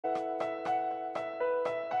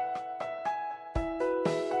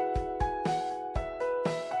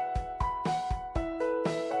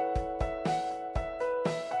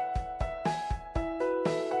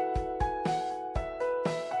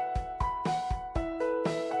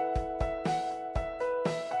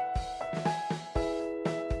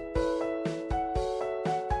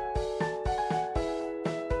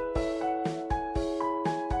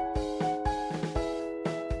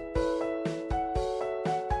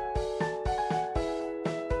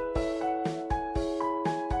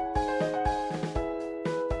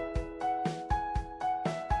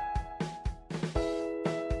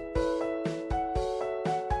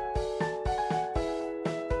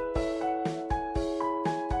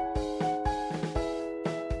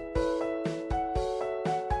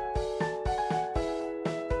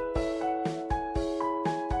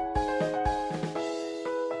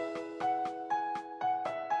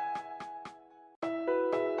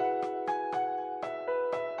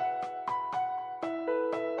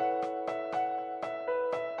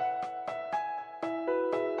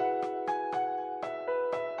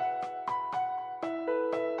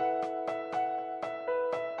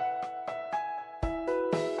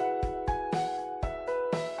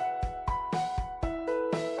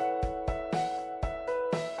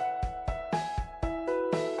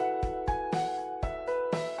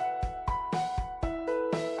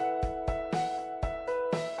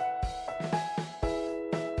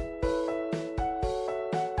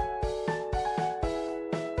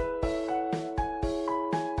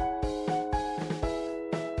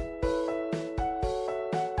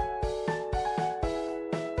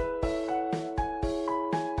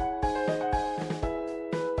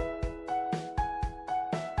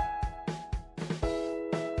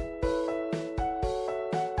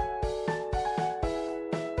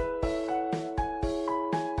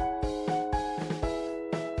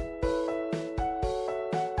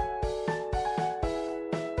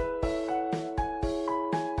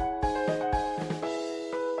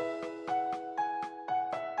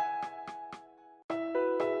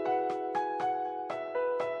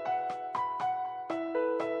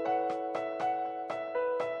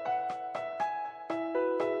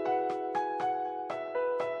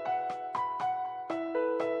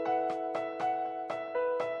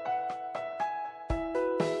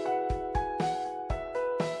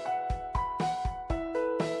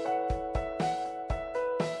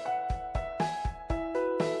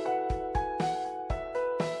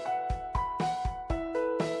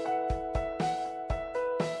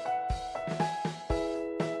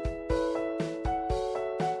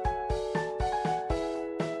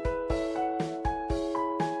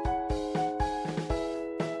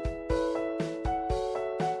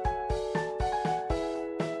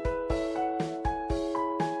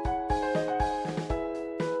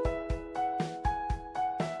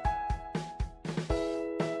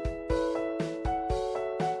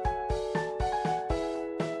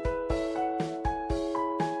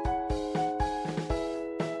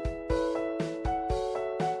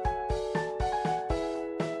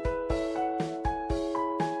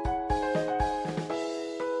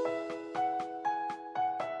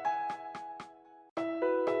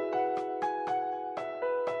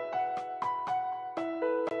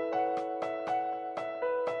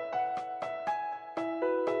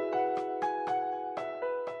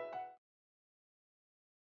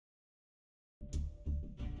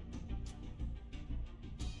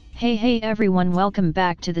Hey everyone, welcome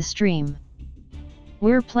back to the stream.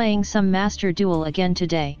 We're playing some Master Duel again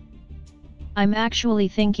today. I'm actually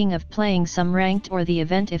thinking of playing some ranked or the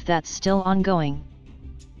event if that's still ongoing.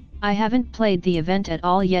 I haven't played the event at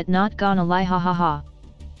all yet, not gonna lie, hahaha.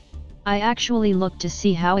 I actually looked to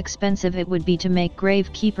see how expensive it would be to make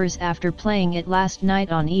Grave Keepers after playing it last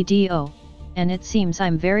night on EDO, and it seems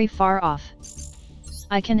I'm very far off.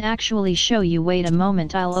 I can actually show you, wait a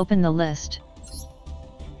moment, I'll open the list.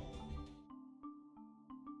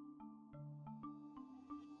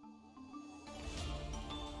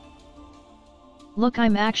 Look,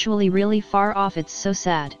 I'm actually really far off, it's so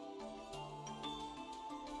sad.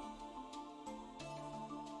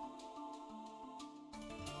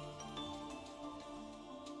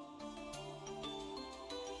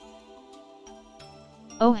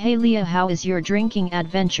 Oh hey Leah, how is your drinking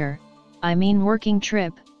adventure, I mean working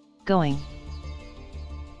trip, going?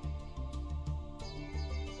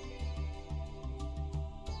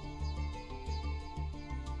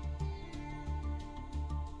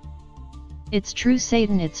 It's true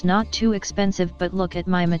Satan, it's not too expensive, but look at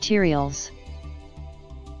my materials.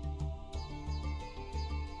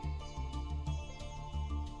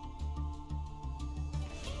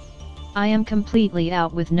 I am completely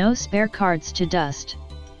out with no spare cards to dust.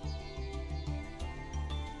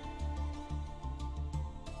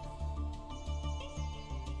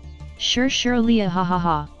 Sure Leah,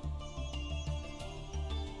 hahaha.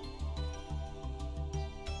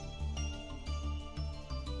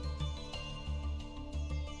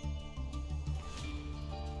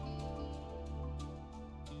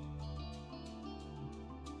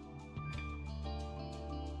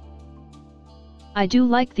 I do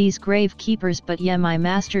like these Grave Keepers, but yeah, my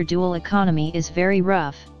Master Duel economy is very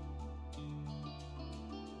rough.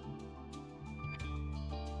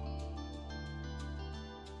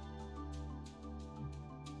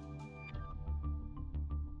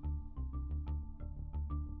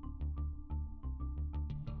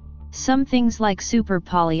 Some things like Super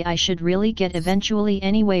Poly I should really get eventually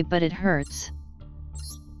anyway, but it hurts.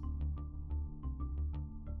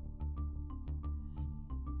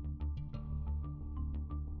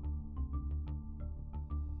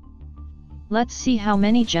 Let's see how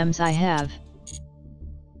many gems I have.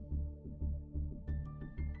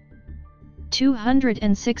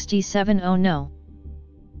 267, oh no.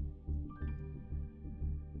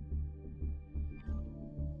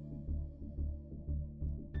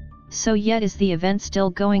 So yet is the event still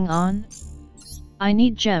going on? I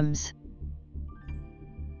need gems.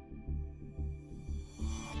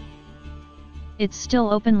 It's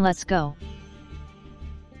still open, let's go.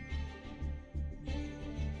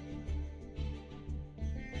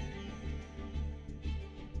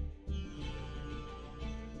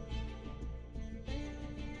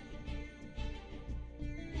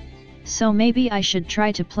 So maybe I should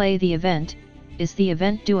try to play the event. Is the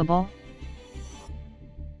event doable?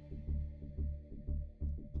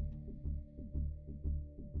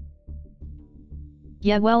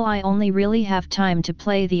 Yeah, well, I only really have time to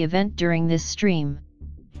play the event during this stream.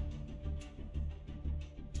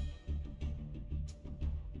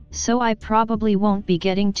 So I probably won't be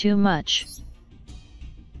getting too much.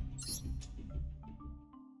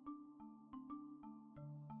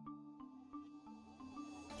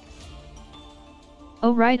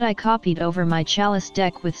 Oh right, I copied over my Chalice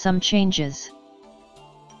deck with some changes.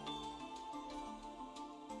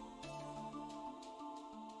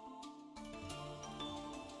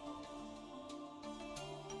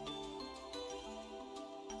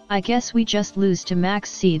 I guess we just lose to Max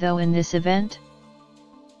C though in this event.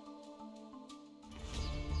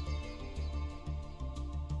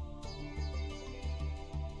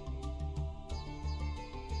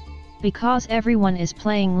 Because everyone is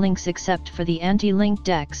playing links except for the anti-link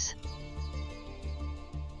decks.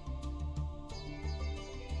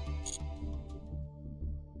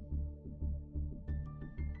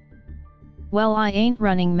 Well, I ain't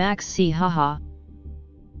running Max C, haha.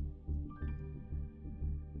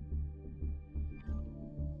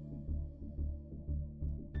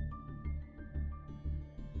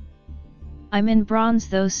 I'm in bronze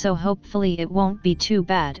though, so hopefully it won't be too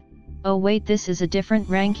bad. Oh wait, this is a different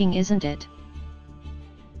ranking, isn't it?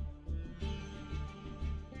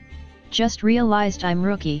 Just realized I'm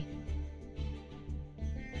rookie.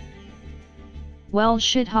 Well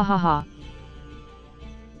shit, hahaha.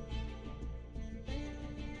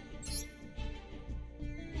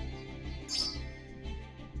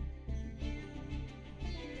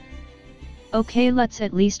 Okay, let's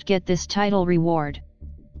at least get this title reward.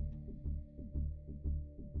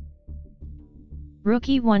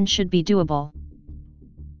 Rookie 1 should be doable.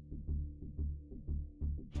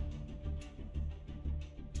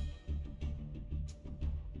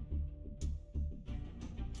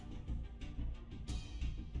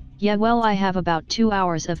 Yeah, well, I have about 2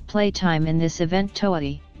 hours of playtime in this event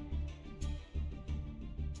Toei.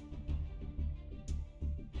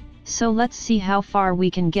 So let's see how far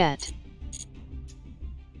we can get.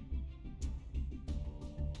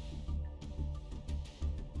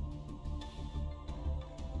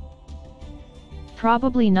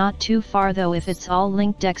 Probably not too far though if it's all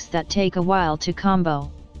linked decks that take a while to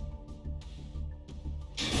combo.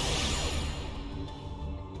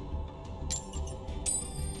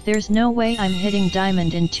 There's no way I'm hitting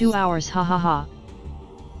diamond in 2 hours, hahaha.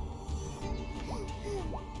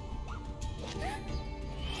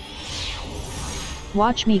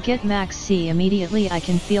 Watch me get max C immediately, I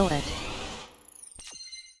can feel it.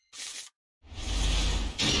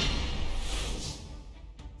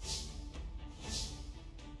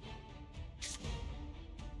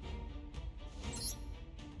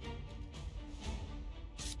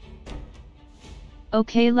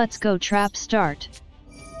 Okay, let's go. Trap start.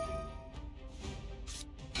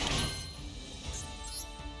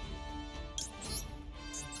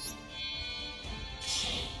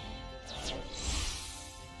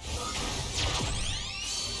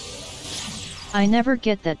 I never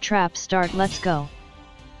get that trap start. Let's go.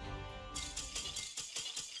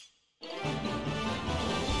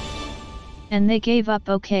 And they gave up.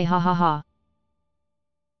 Okay, hahaha.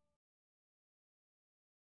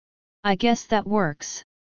 I guess that works.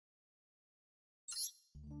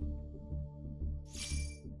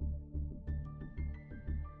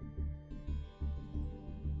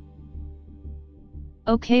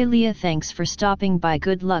 Okay, Leah, thanks for stopping by.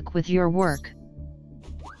 Good luck with your work.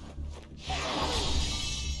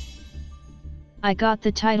 I got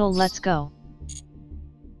the title. Let's go.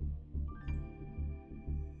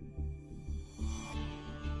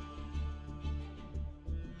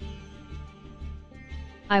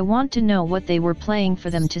 I want to know what they were playing for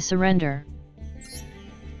them to surrender.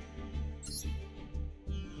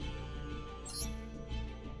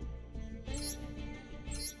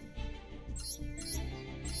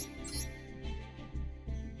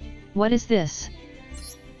 What is this?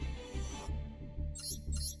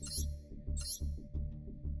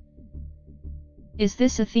 Is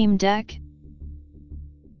this a theme deck?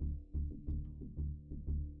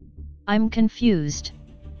 I'm confused.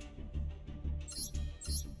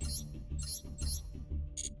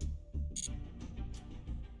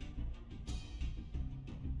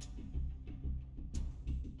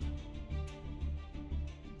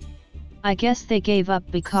 I guess they gave up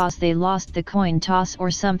because they lost the coin toss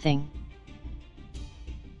or something.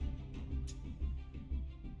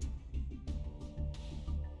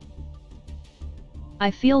 I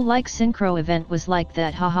feel like Synchro event was like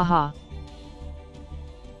that, hahaha.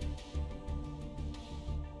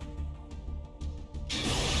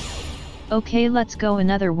 Okay, let's go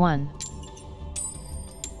another one.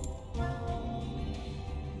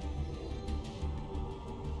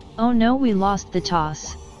 Oh no, we lost the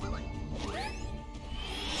toss.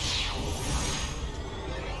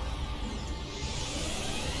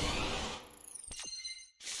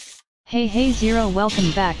 Hey Zero,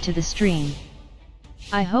 welcome back to the stream.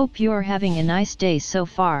 I hope you're having a nice day so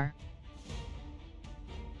far.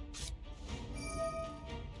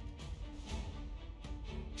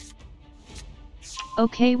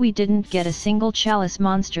 Okay, we didn't get a single chalice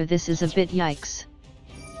monster. This is a bit yikes.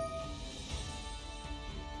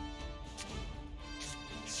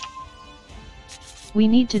 We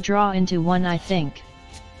need to draw into one, I think.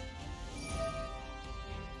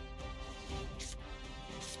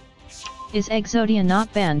 Is Exodia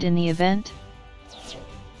not banned in the event?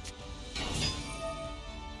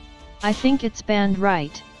 I think it's banned,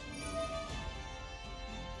 right?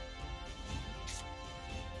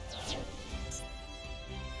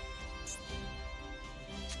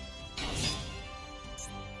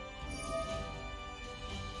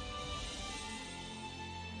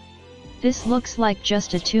 This looks like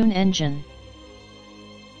just a tune engine.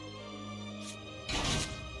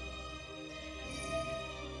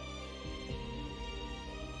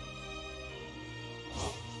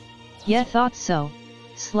 Yeah, thought so.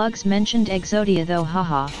 Slugs mentioned Exodia though,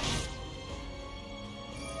 haha.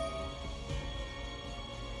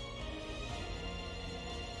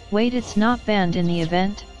 Wait, it's not banned in the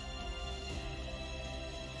event?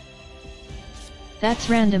 That's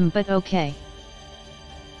random, but okay.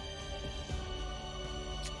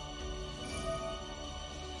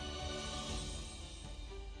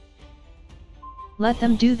 Let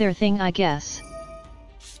them do their thing, I guess.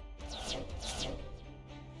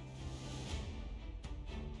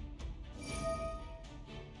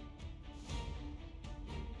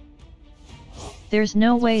 There's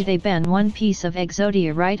no way they ban one piece of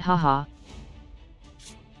Exodia, right, haha.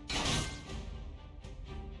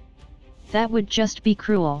 That would just be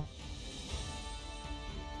cruel.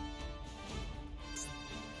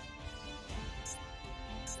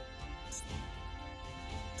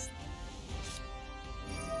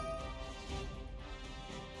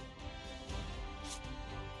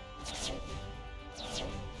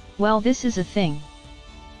 Well, this is a thing.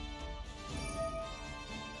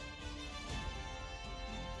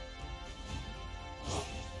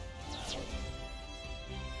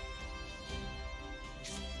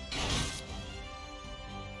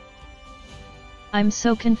 I'm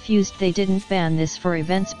so confused. They didn't ban this for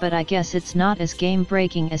events, but I guess it's not as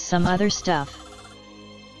game-breaking as some other stuff.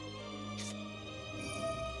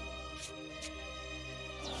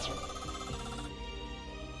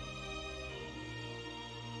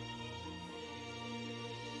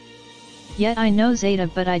 Yet I know Zeta,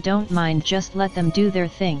 but I don't mind, just let them do their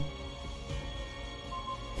thing.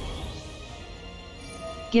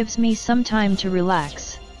 Gives me some time to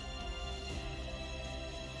relax.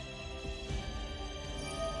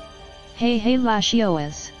 Hey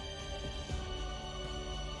Lashioas.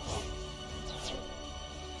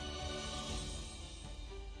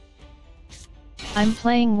 I'm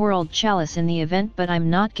playing World Chalice in the event, but I'm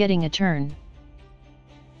not getting a turn.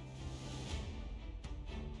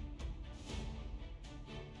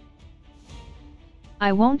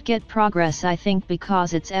 I won't get progress, I think,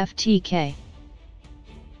 because it's FTK.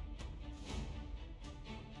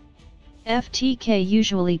 FTK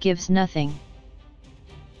usually gives nothing.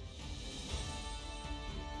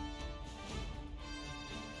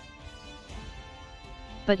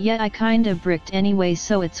 But yet I kinda bricked anyway,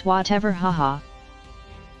 so it's whatever, haha.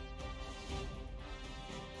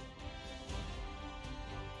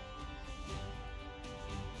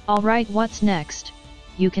 Alright, what's next?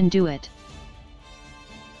 You can do it.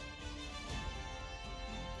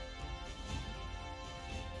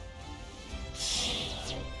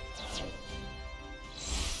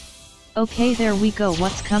 Okay, there we go.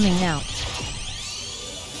 What's coming out?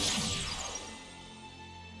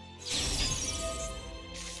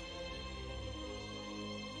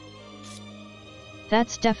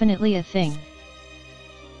 That's definitely a thing.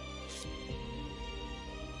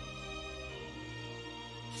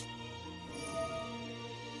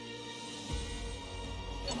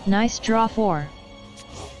 Nice draw 4.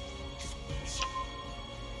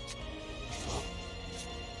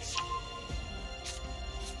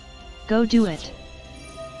 Go do it.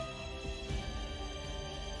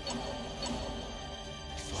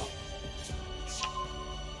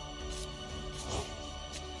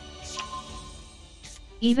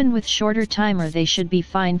 Even with shorter timer they should be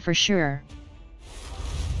fine for sure.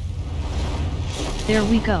 There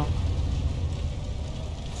we go.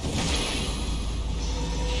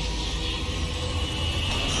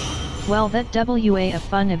 Well, that WA a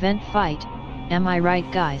fun event fight, am I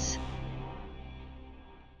right, guys?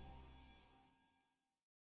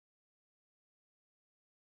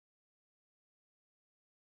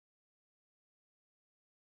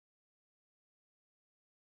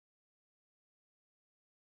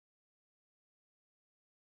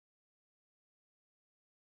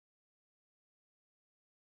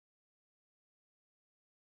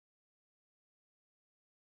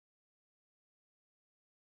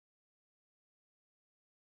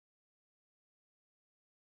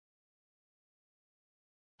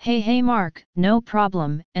 Hey Mark, no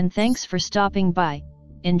problem, and thanks for stopping by.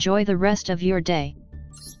 Enjoy the rest of your day.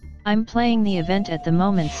 I'm playing the event at the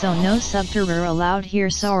moment, so no subterror allowed here,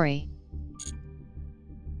 sorry.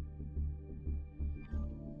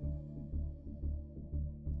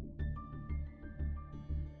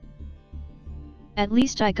 At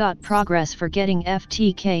least I got progress for getting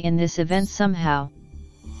FTK in this event somehow.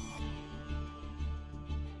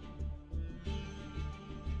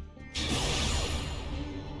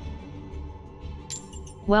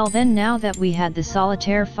 Well then, now that we had the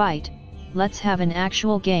solitaire fight, let's have an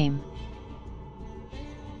actual game.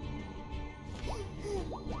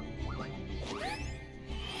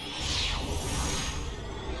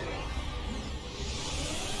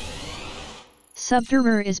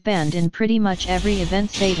 Subterror is banned in pretty much every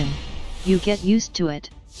event, Satan. You get used to it.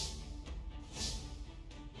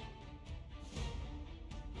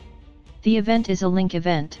 The event is a link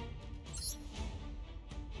event.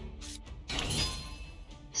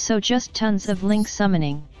 So just tons of link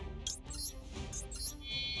summoning.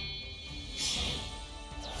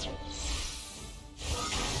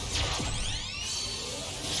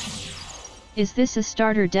 Is this a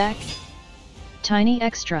starter deck? Tiny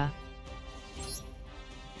extra.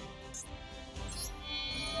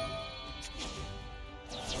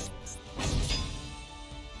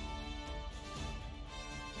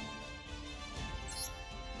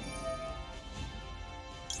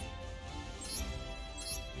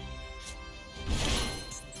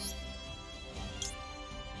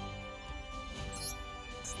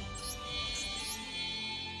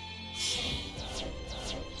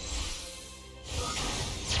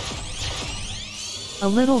 A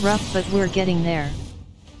little rough, but we're getting there.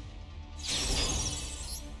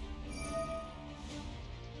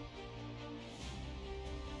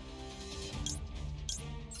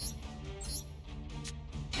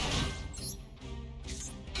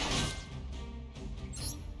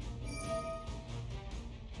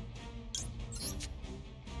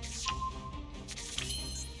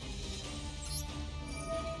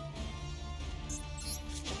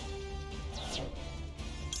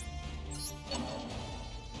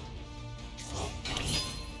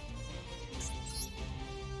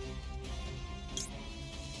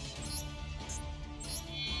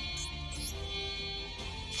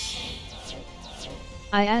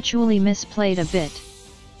 I actually misplayed a bit.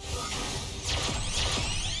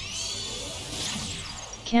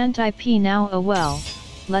 Can't I pee now? Oh well,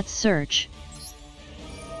 let's search.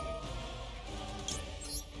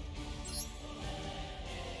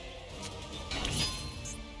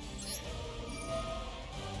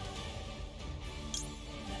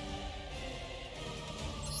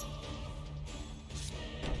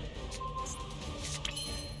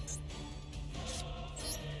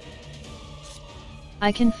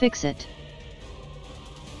 I can fix it.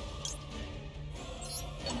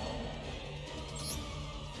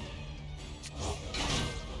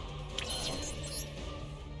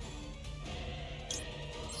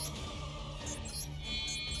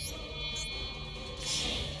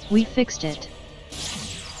 We fixed it.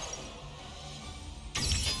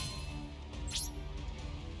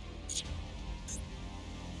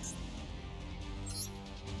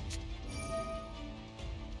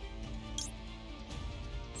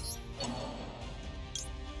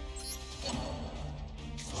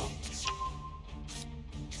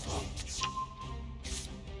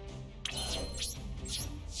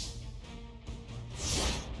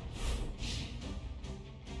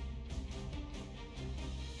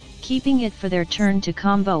 Keeping it for their turn to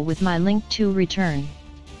combo with my link to return.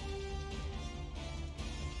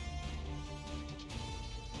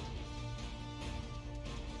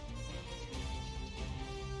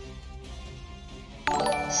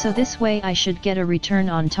 So this way I should get a return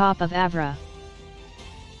on top of Avra.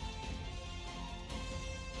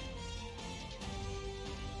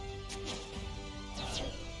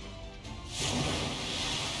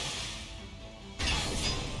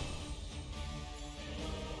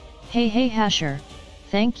 Hey Hasher,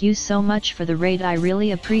 thank you so much for the raid, I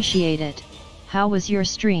really appreciate it. How was your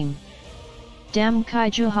stream? Damn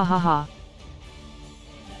kaiju, hahaha.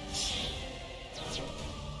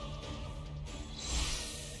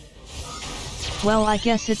 Well, I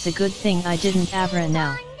guess it's a good thing I didn't Avra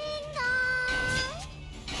now.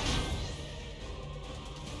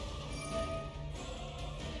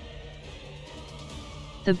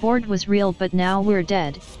 The board was real, but now we're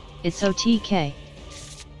dead. It's OTK.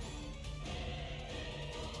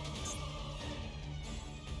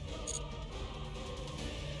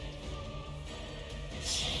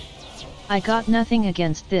 I got nothing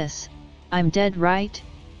against this. I'm dead, right?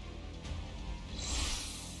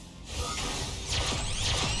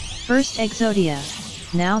 First Exodia.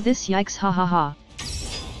 Now this, yikes, hahaha.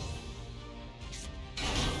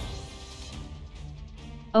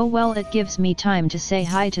 Oh well, it gives me time to say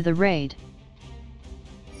hi to the raid.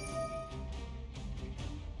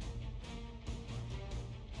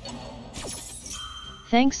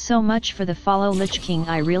 Thanks so much for the follow, Lich King,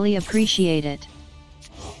 I really appreciate it.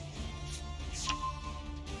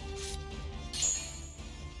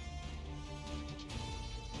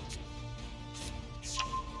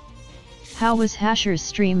 How was Hasher's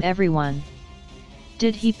stream, everyone?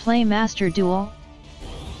 Did he play Master Duel?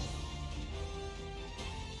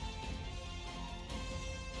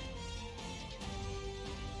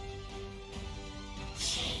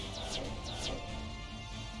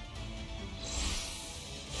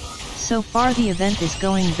 So far the event is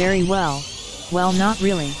going very well. Well, not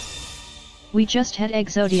really. We just had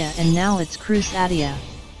Exodia and now it's Crusadia.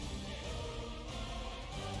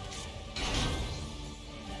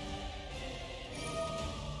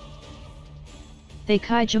 They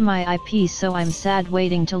kaiju my IP, so I'm sad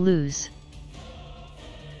waiting to lose.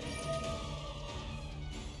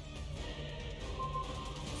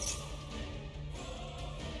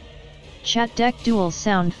 Chat, deck duels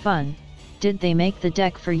sound fun. Did they make the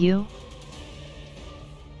deck for you?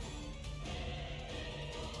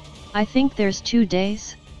 I think there's 2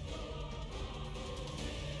 days.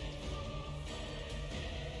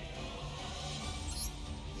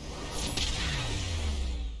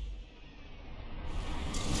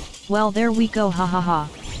 Well, there we go, hahaha.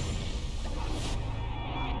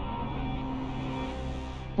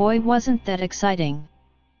 Boy, wasn't that exciting.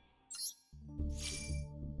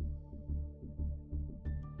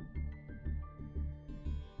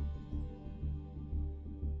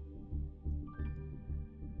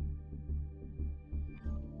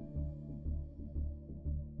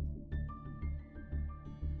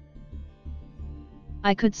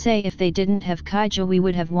 I could say if they didn't have kaiju we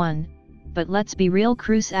would have won, but let's be real,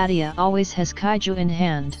 Crusadia always has kaiju in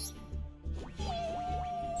hand.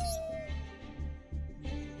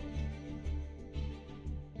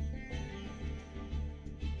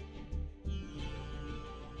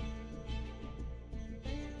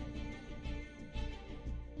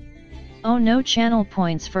 Oh no, channel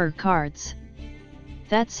points for cards.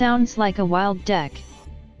 That sounds like a wild deck.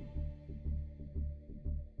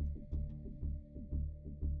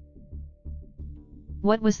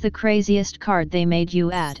 What was the craziest card they made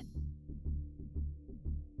you add?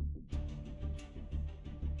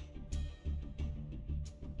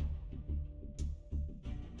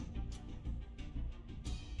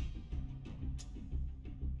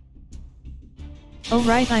 Oh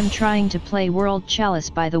right, I'm trying to play World Chalice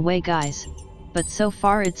by the way guys, but so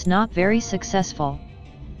far it's not very successful.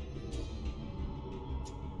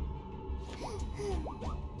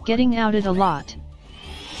 Getting outed a lot.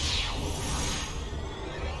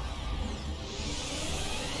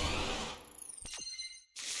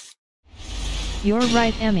 You're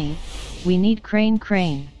right, Emmy, we need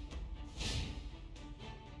Crane.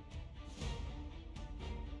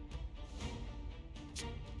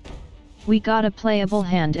 We got a playable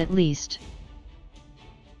hand at least.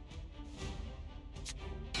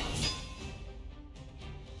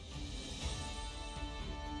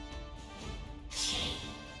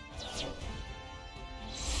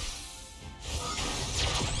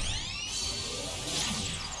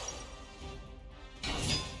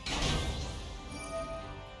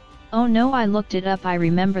 Oh no, I looked it up, I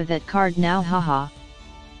remember that card now, haha.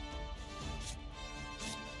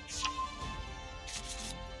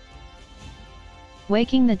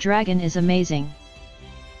 Waking the Dragon is amazing.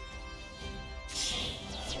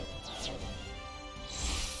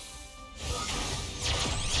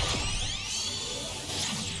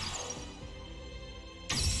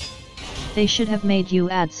 They should have made you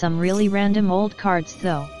add some really random old cards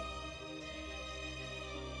though.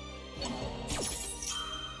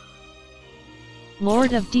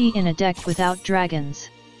 Lord of D in a deck without dragons.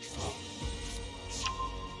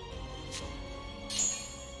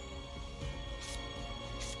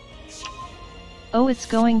 Oh, it's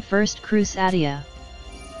going first, Crusadia.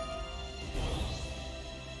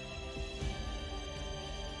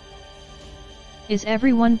 Is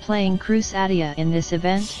everyone playing Crusadia in this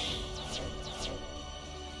event?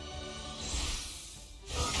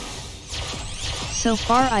 So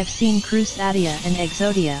far I've seen Crusadia and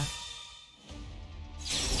Exodia.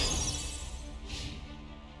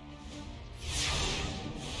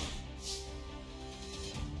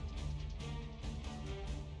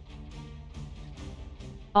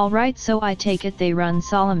 Alright, so I take it they run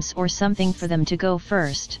Solemns or something for them to go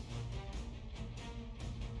first.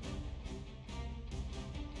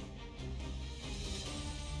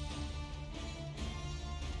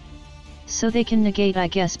 So they can negate, I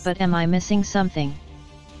guess, but am I missing something?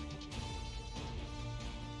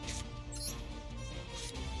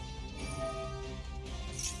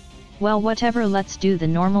 Well, whatever, let's do the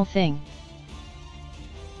normal thing.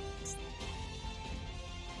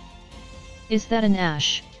 Is that an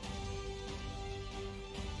Ash?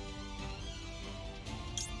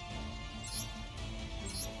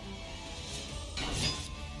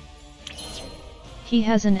 He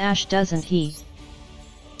has an Ash, doesn't he?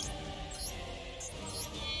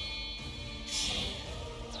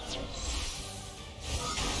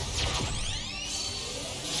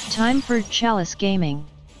 Time for Chalice Gaming.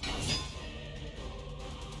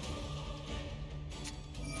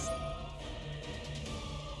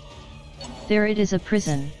 There it is, a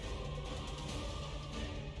prison.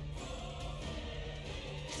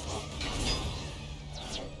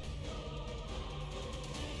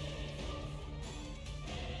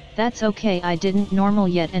 That's okay, I didn't normal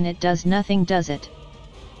yet and it does nothing, does it?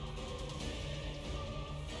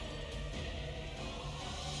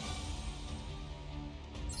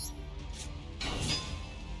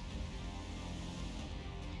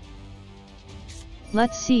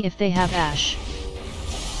 Let's see if they have Ash.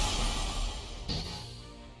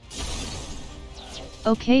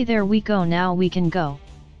 Okay, there we go, now we can go.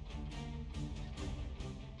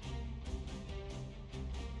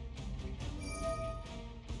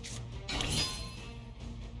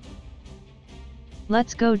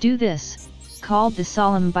 Let's go do this, called the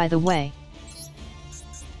Solemn by the way.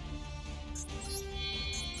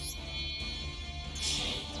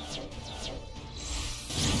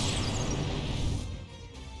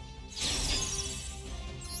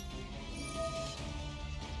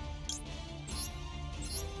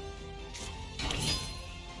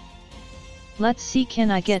 Let's see,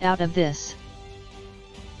 can I get out of this?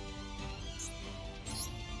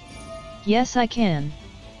 Yes, I can.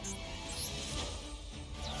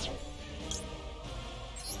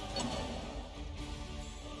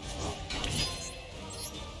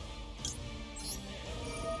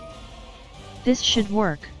 This should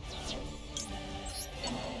work.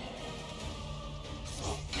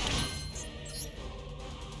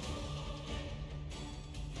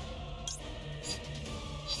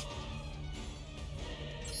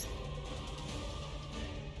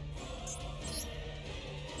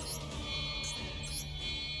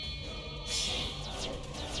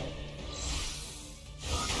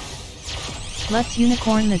 Let's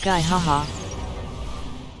unicorn the guy, haha.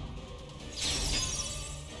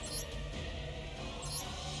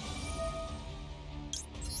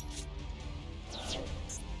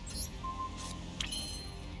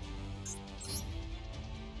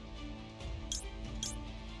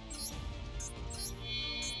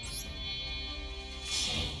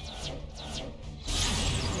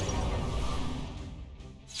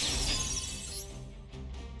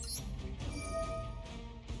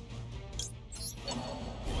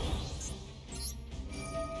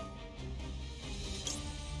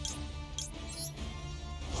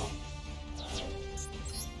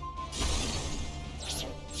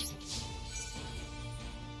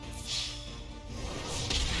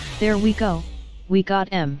 There we go, we got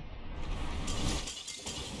M.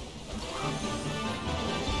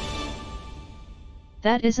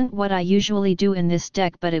 That isn't what I usually do in this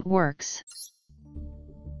deck, but it works.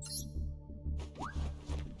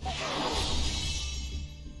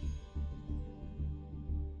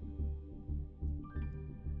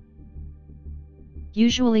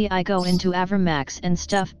 Usually I go into Avramax and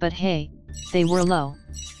stuff, but hey, they were low.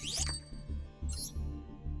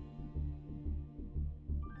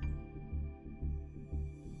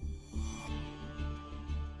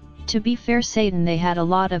 To be fair, Satan, they had a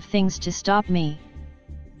lot of things to stop me.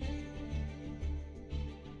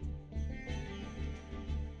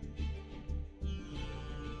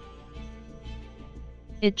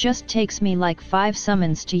 It just takes me like 5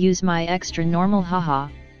 summons to use my extra normal, haha.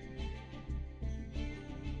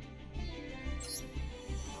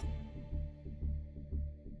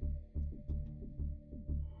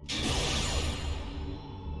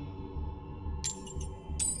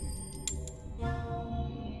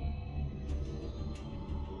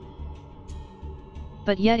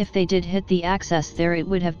 But yet if they did hit the access there, it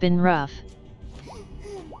would have been rough.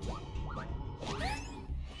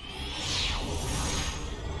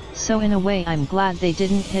 So in a way I'm glad they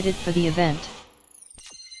didn't hit it for the event.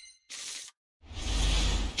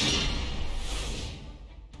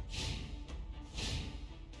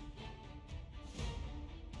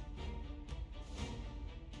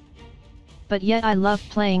 But yet I love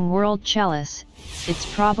playing World Chalice,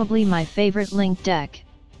 it's probably my favorite Link deck.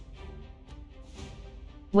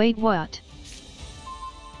 Wait, what?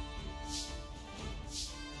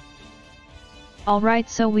 Alright,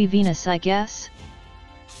 so we Venus, I guess?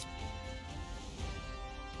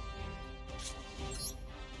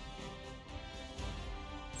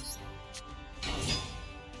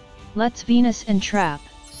 Let's Venus and trap.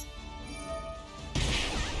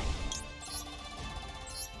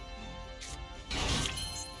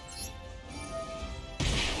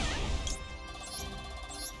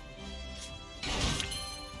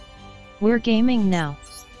 We're gaming now.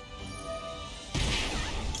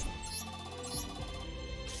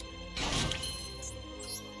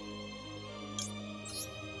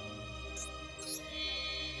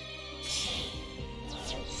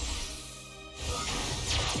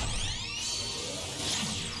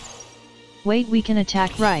 Wait, we can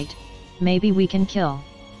attack, right? Maybe we can kill.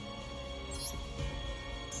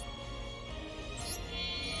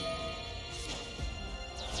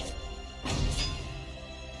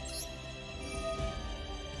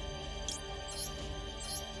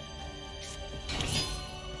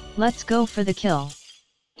 Let's go for the kill.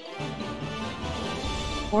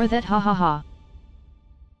 Or that, ha ha ha.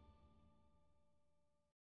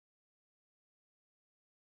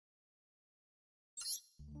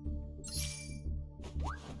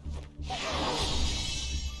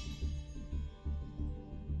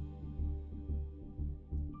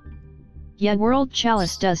 Yeah, World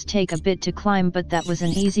Chalice does take a bit to climb, but that was an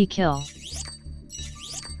easy kill.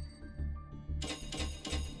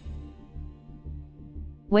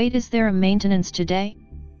 Wait, is there a maintenance today?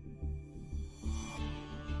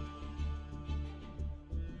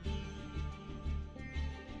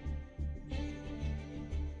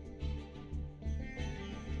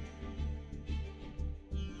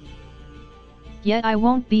 Yet I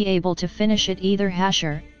won't be able to finish it either,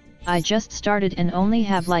 Hasher. I just started and only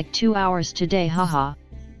have like 2 hours today, haha.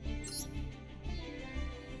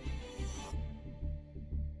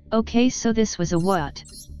 Okay, so this was a what?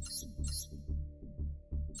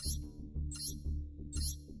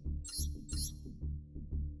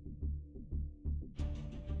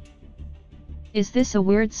 Is this a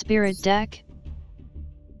weird spirit deck?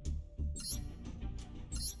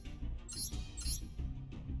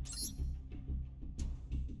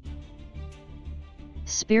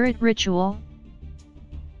 Spirit ritual?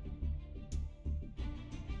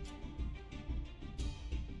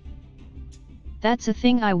 That's a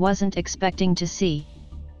thing I wasn't expecting to see.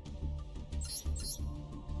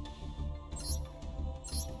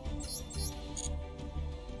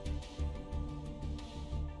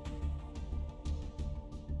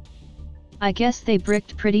 I guess they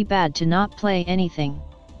bricked pretty bad to not play anything.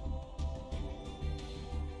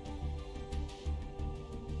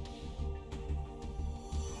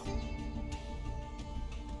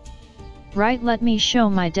 Right, let me show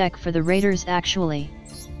my deck for the raiders actually.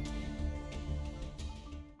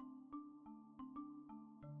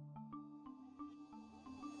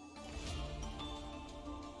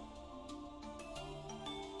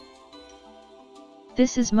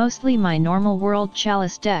 This is mostly my normal World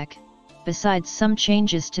Chalice deck, besides some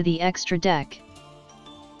changes to the extra deck.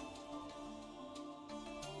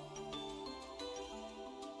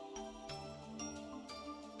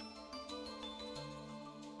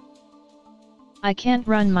 I can't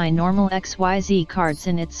run my normal XYZ cards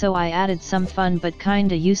in it, so I added some fun but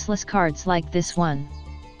kinda useless cards like this one.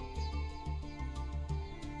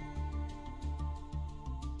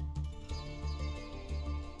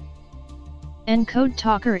 Encode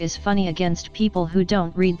Talker is funny against people who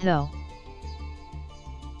don't read though.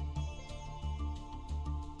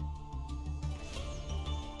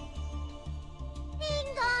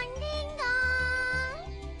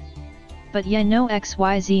 But yeah, no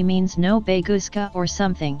XYZ means no Beguska or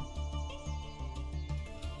something.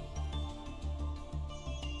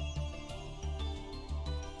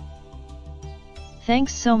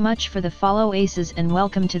 Thanks so much for the follow, Aces, and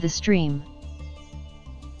welcome to the stream.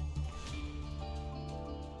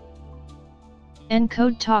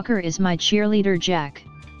 Encode Talker is my cheerleader Jack.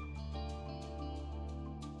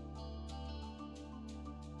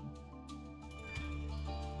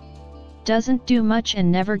 Doesn't do much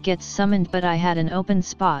and never gets summoned, but I had an open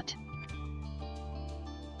spot.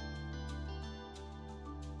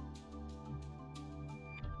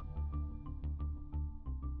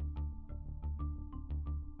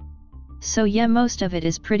 So yeah, most of it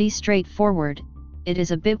is pretty straightforward. It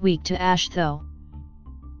is a bit weak to Ash though.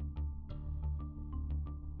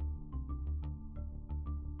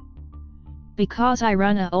 Because I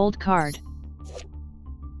run a old card.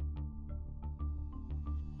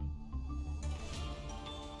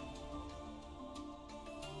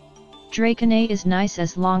 Draconate is nice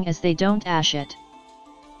as long as they don't Ash it.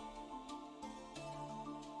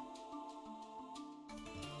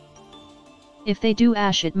 If they do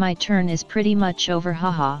Ash it, my turn is pretty much over,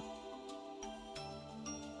 haha.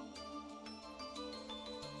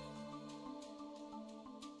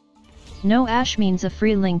 No Ash means a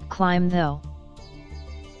free link climb though.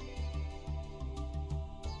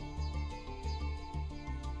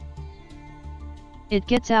 It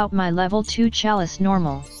gets out my level 2 Chalice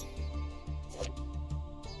normal.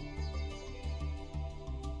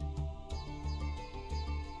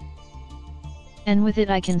 And with it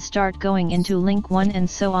I can start going into link 1 and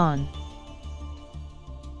so on.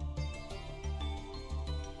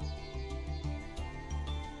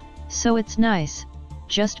 So it's nice,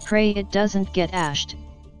 just pray it doesn't get ashed.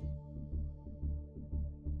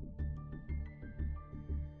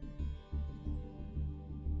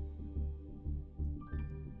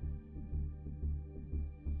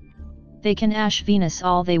 They can Ash Venus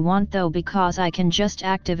all they want though, because I can just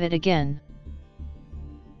active it again.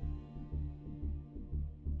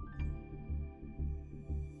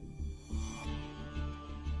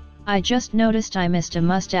 I just noticed I missed a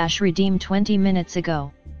mustache redeem 20 minutes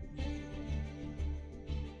ago.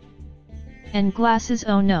 And glasses,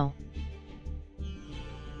 oh no.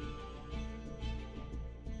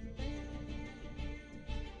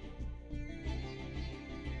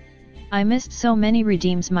 I missed so many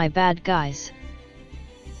redeems, my bad guys.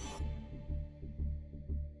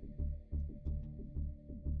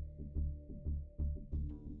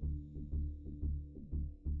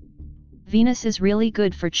 Venus is really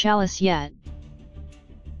good for Chalice yet.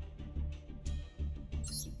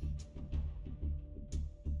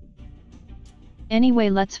 Anyway,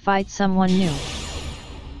 let's fight someone new.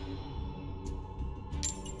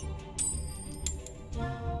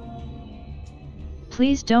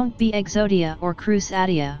 Please don't be Exodia or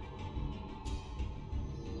Crusadia.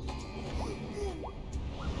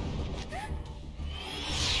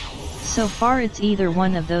 So far it's either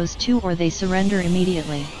one of those two or they surrender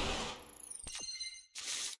immediately.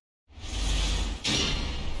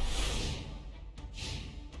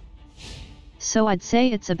 So I'd say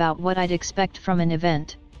it's about what I'd expect from an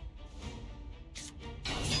event.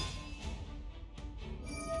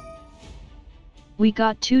 We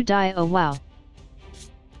got 2 die, oh wow.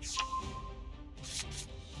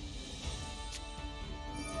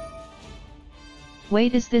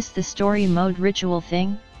 Wait, is this the story mode ritual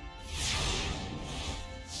thing?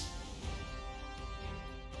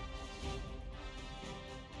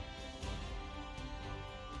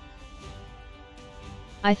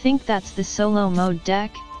 I think that's the solo mode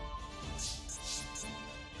deck.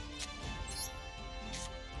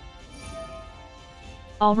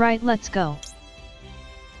 Alright, let's go.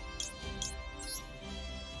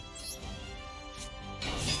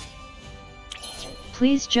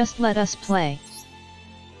 Please just let us play.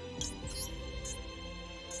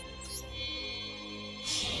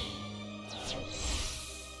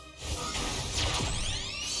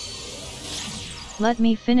 Let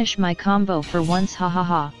me finish my combo for once,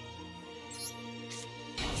 hahaha.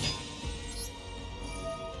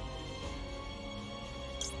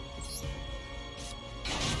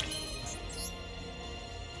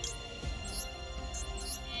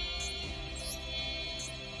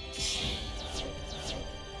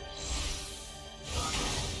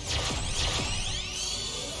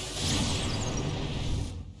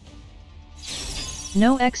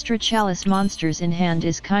 No extra chalice monsters in hand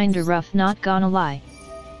is kinda rough, not gonna lie.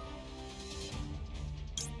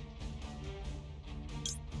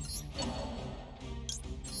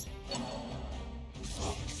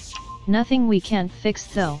 Nothing we can't fix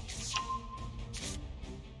though.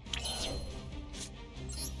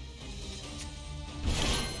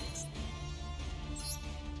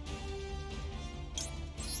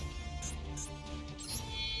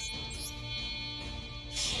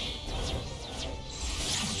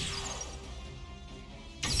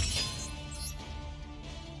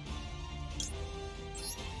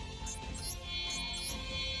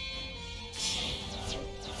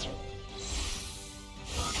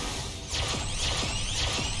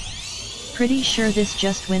 Pretty sure this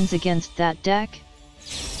just wins against that deck?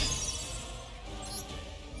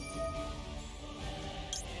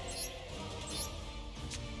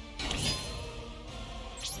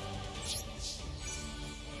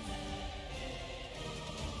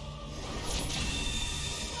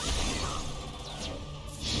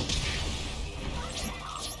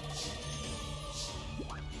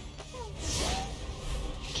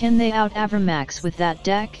 Can they out Avermax with that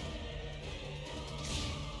deck?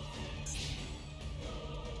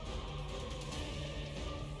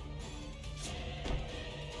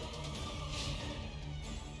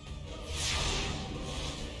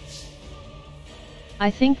 I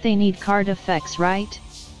think they need card effects, right?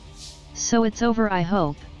 So it's over, I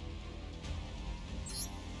hope.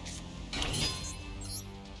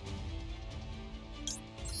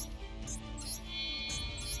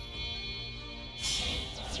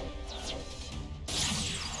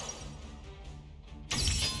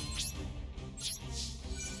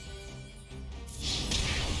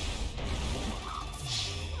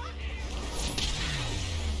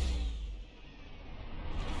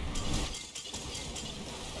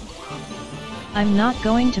 I'm not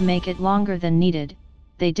going to make it longer than needed.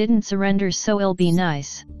 They didn't surrender, so it'll be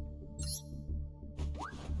nice.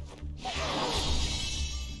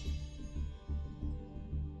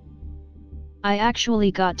 I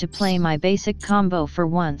actually got to play my basic combo for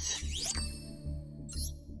once.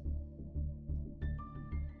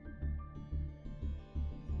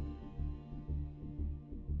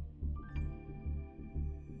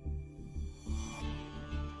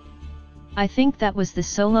 I think that was the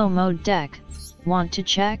solo mode deck. Want to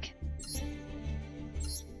check?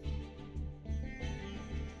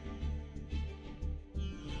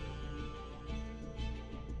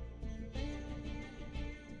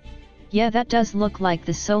 Yeah, that does look like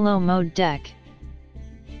the solo mode deck.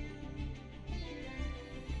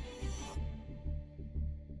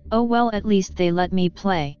 Oh well, at least they let me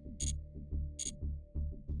play.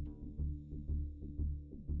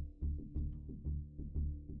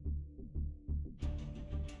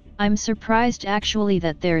 I'm surprised actually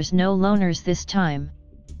that there's no loners this time.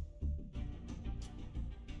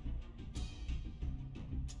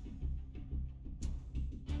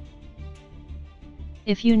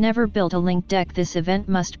 If you never built a link deck, this event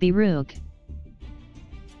must be rogue.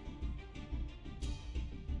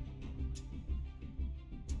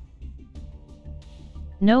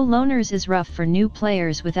 No loners is rough for new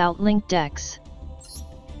players without link decks.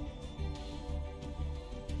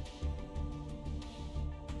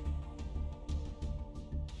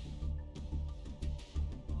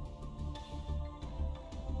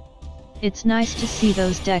 It's nice to see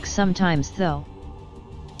those decks sometimes though.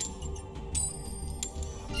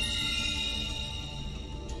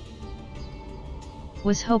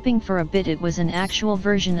 Was hoping for a bit it was an actual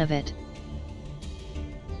version of it.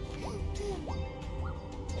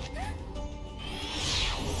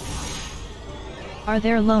 Are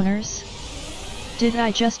there loners? Did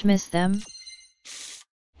I just miss them?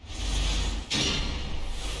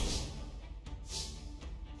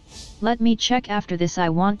 Let me check after this, I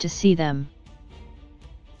want to see them.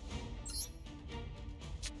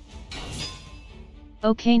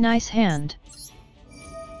 Okay, nice hand.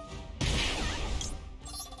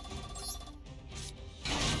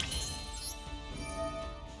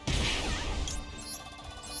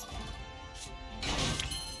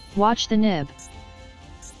 Watch the nib.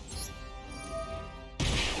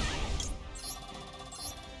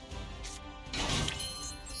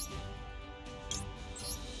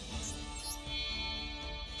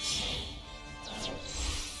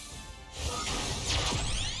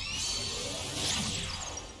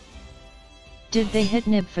 Did they hit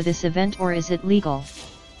nib for this event or is it legal?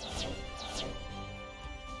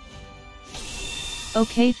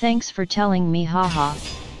 Okay, thanks for telling me, haha.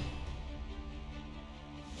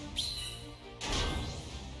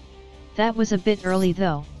 That was a bit early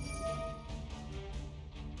though.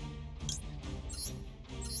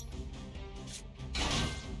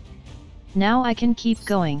 Now I can keep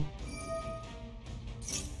going.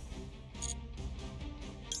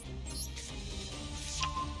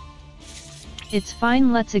 It's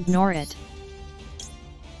fine, let's ignore it.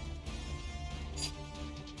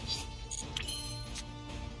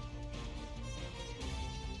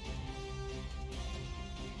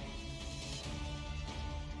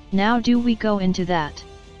 Now do we go into that?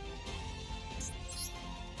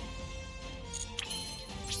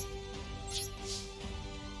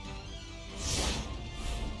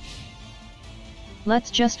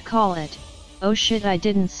 Let's just call it. Oh shit, I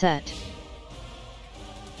didn't set.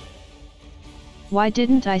 Why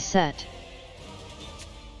didn't I set?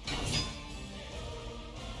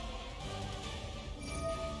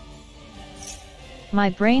 My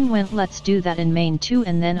brain went let's do that in main 2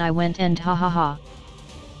 and then I went and hahaha.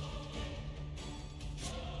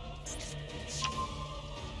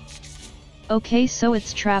 Okay, so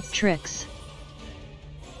it's trap tricks.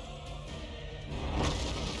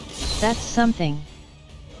 That's something.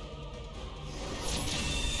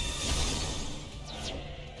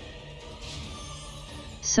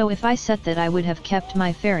 So if I set that I would have kept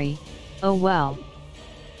my fairy, oh well.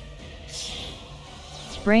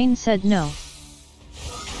 Brain said no.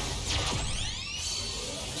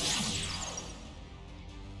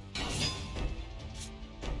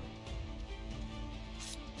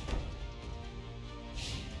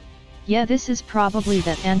 Yeah, this is probably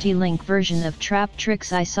that anti-link version of trap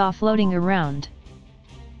tricks I saw floating around.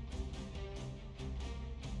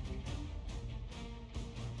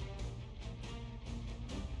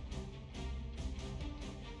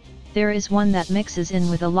 There is one that mixes in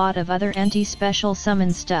with a lot of other anti-special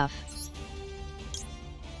summon stuff.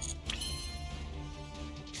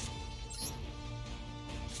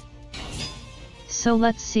 So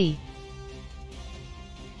let's see.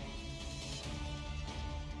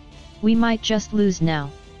 We might just lose now.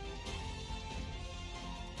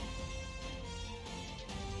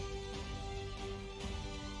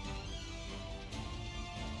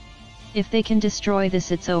 If they can destroy this,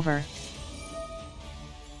 it's over.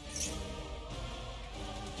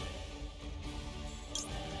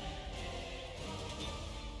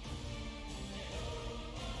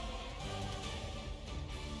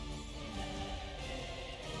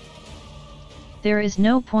 There is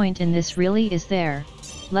no point in this, really, is there?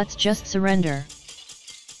 Let's just surrender.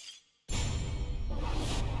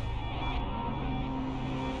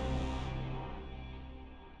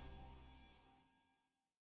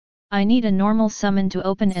 I need a normal summon to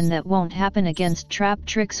open, and that won't happen against trap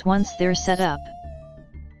tricks once they're set up.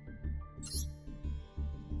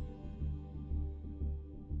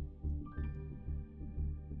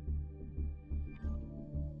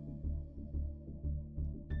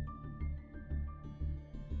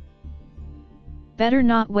 Better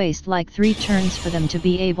not waste like 3 turns for them to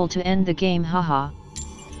be able to end the game, haha.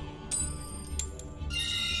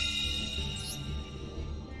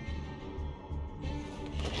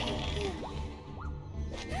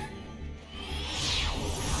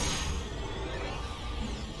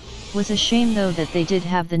 Was a shame though that they did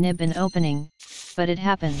have the nib in opening, but it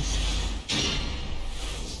happens.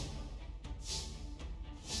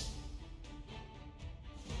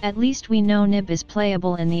 At least we know nib is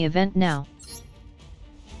playable in the event now.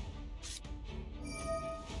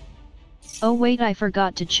 Oh wait, I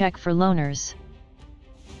forgot to check for loners.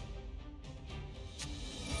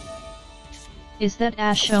 Is that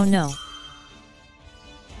Ash? Oh no.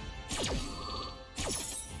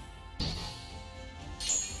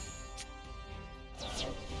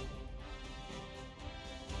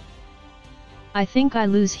 I think I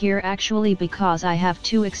lose here actually because I have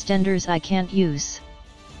 2 extenders I can't use.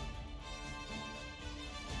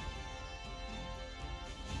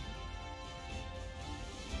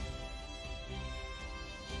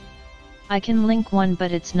 I can link one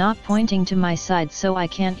but it's not pointing to my side, so I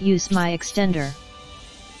can't use my extender.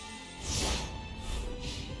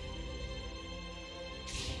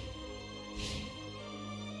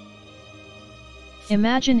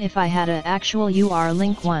 Imagine if I had a actual UR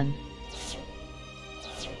link one.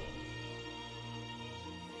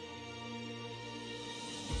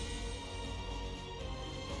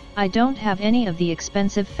 I don't have any of the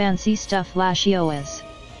expensive fancy stuff Lashios.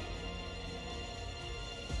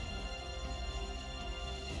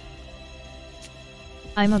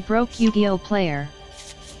 I'm a broke Yu-Gi-Oh player.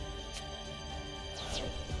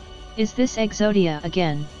 Is this Exodia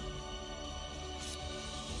again?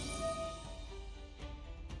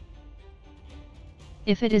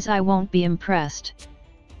 If it is, I won't be impressed.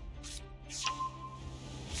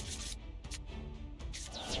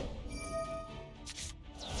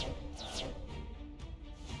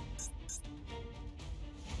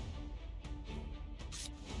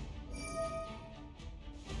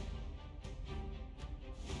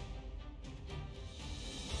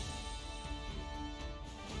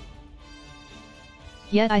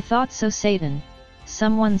 Yet I thought so, Satan.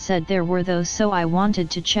 Someone said there were those, so I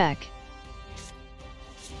wanted to check.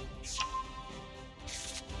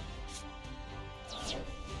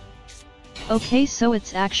 Okay, so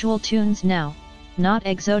it's actual tunes now, not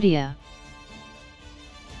Exodia.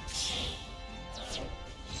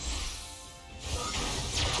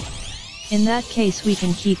 In that case we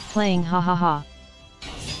can keep playing, hahaha.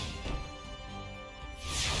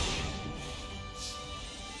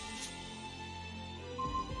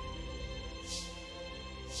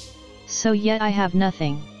 So yet I have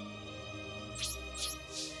nothing.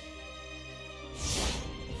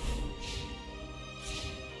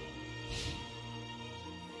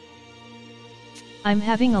 I'm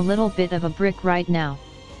having a little bit of a brick right now.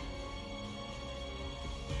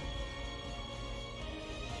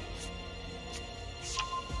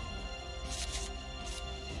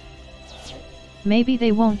 Maybe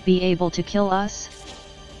they won't be able to kill us?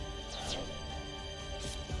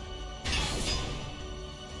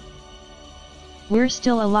 We're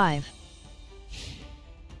still alive.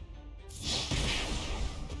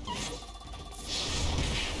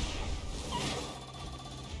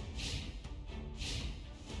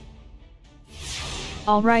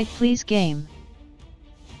 Alright, please game.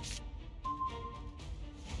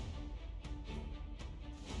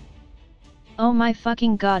 Oh my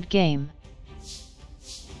fucking god, game.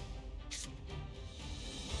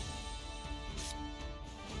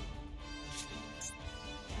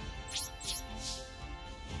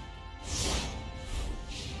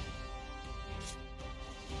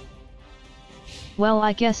 Well,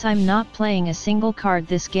 I guess I'm not playing a single card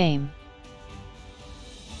this game.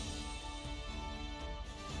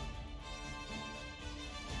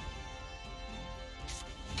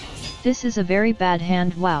 This is a very bad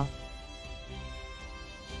hand, wow.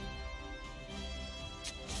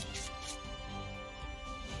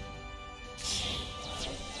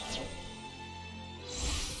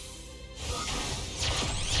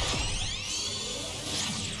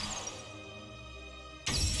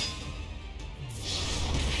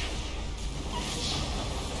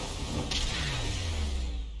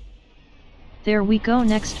 There we go,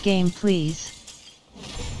 next game please.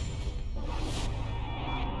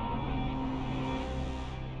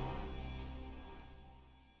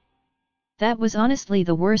 That was honestly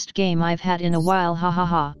the worst game I've had in a while,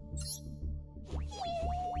 hahaha.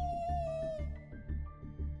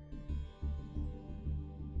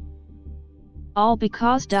 All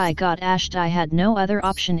because I got ashed, I had no other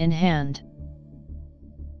option in hand.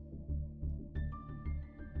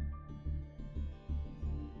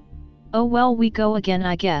 Oh well, we go again,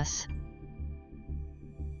 I guess.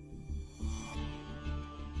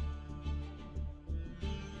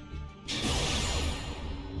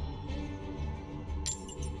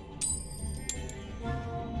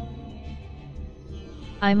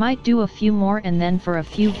 I might do a few more and then for a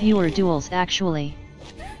few viewer duels actually.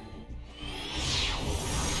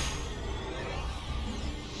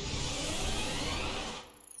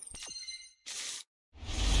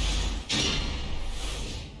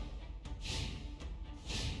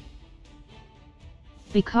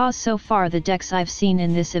 because so far the decks I've seen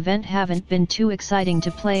in this event haven't been too exciting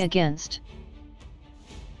to play against.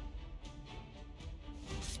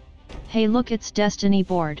 Hey look, it's Destiny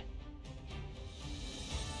board.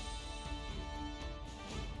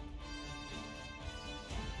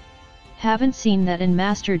 Haven't seen that in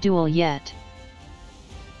Master Duel yet.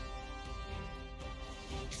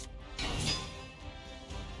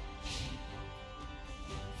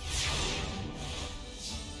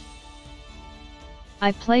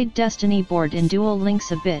 I played Destiny board in Duel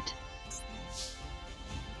Links a bit.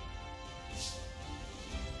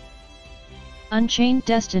 Unchained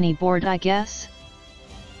Destiny board, I guess?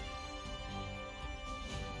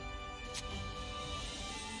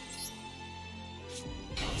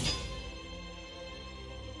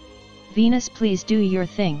 Venus, please do your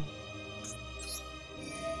thing.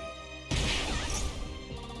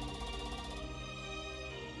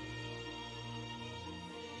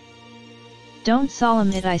 Don't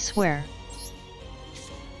solemn it, I swear.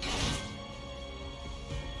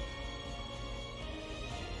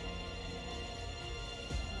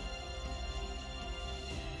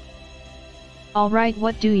 Alright,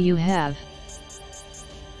 what do you have?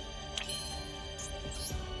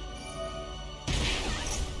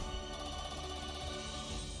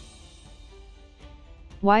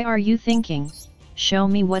 Why are you thinking? Show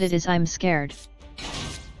me what it is, I'm scared.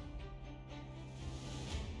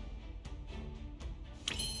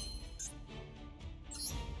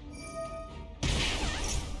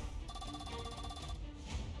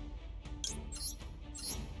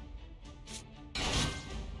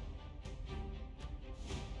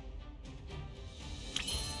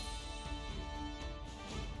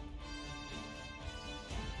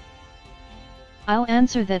 I'll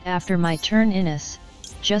answer that after my turn, Ines.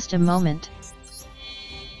 Just a moment.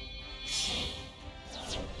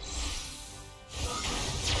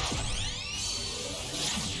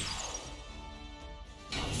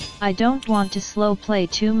 I don't want to slow play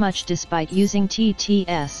too much despite using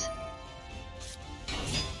TTS.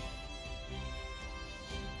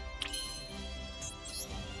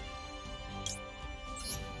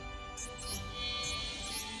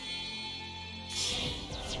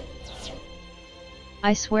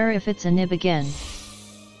 I swear if it's a nib again.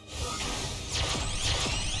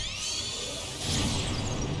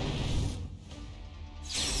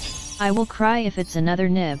 I will cry if it's another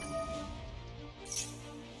nib.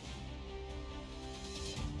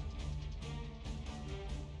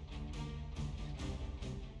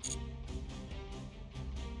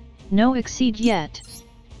 No exceed yet.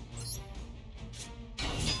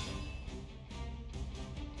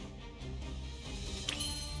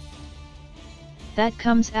 That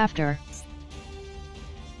comes after.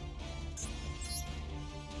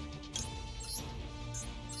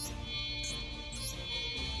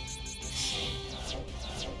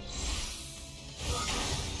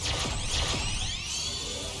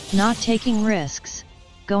 Not taking risks,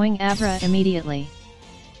 going Avra immediately.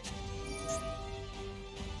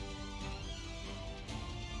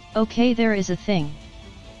 Okay, there is a thing.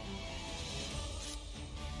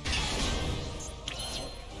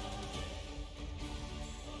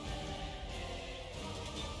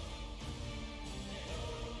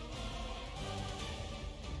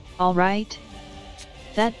 Alright.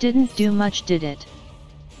 That didn't do much, did it?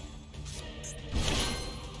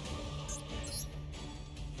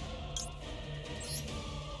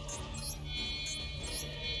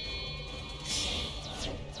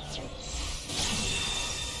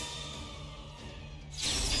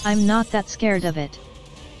 I'm not that scared of it.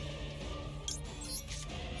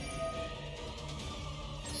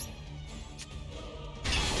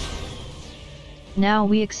 Now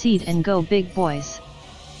we exceed and go big, boys.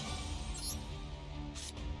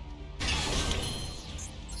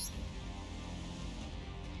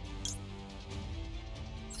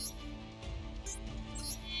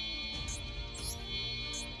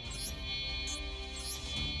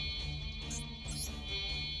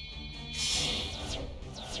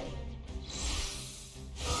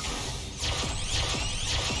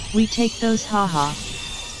 We take those, haha.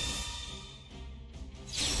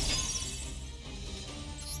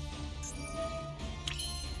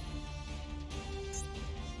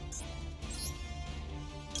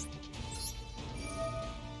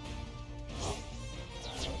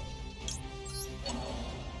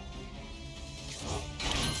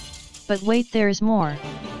 But wait, there's more.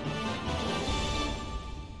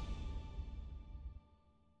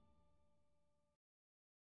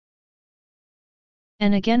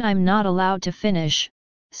 And again I'm not allowed to finish,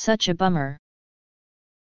 such a bummer.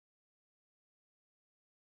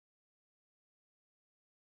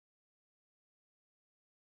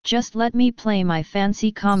 Just let me play my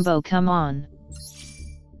fancy combo, come on.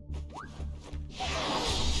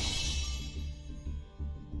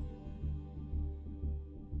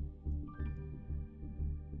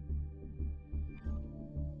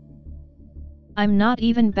 I'm not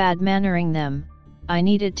even bad-mannering them, I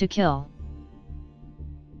needed to kill.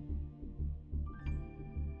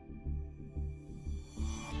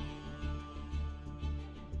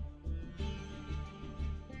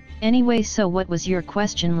 Anyway, so what was your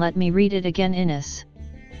question? Let me read it again, Ines.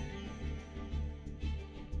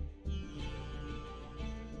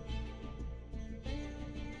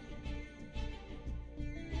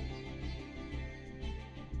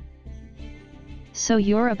 So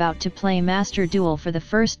you're about to play Master Duel for the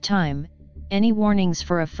first time, any warnings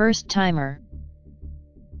for a first-timer?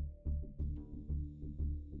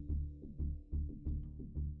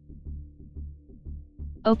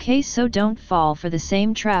 Okay, so don't fall for the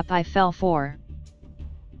same trap I fell for.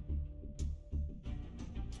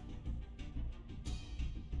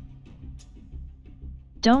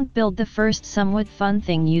 Don't build the first somewhat fun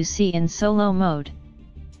thing you see in solo mode.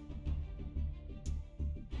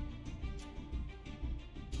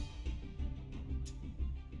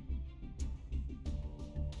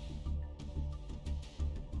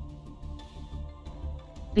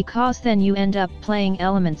 Because then you end up playing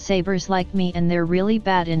element sabers like me and they're really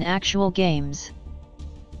bad in actual games.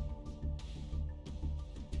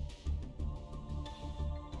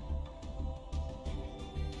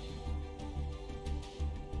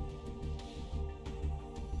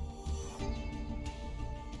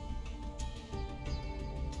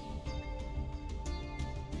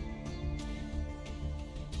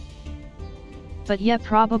 But yeah,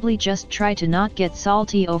 probably just try to not get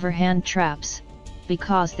salty over hand traps,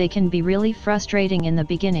 because they can be really frustrating in the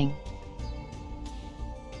beginning.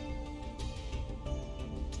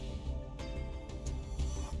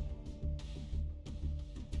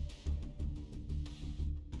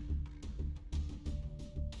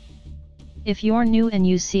 If you're new and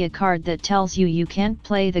you see a card that tells you you can't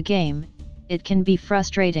play the game, it can be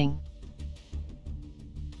frustrating.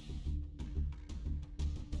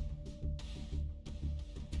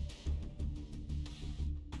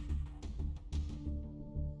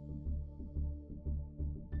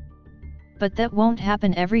 But that won't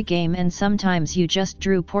happen every game, and sometimes you just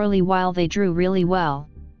drew poorly while they drew really well.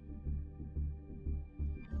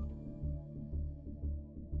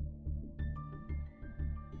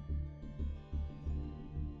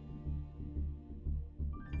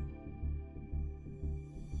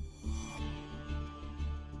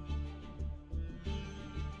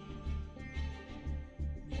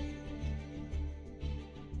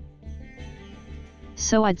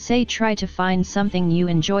 So I'd say try to find something you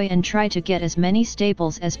enjoy and try to get as many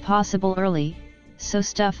staples as possible early, so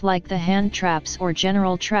stuff like the hand traps or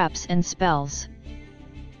general traps and spells.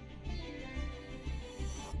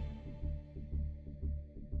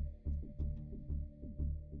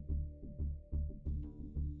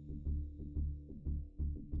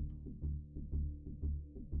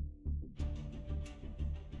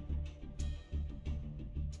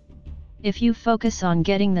 If you focus on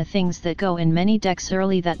getting the things that go in many decks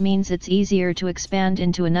early, that means it's easier to expand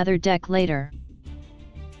into another deck later.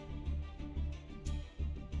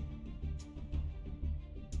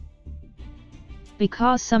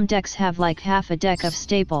 Because some decks have like half a deck of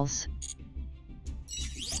staples.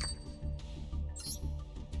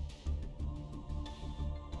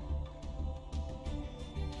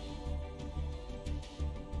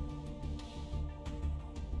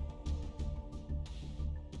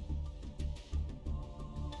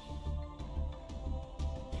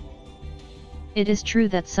 It is true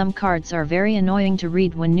that some cards are very annoying to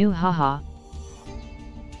read when new, haha.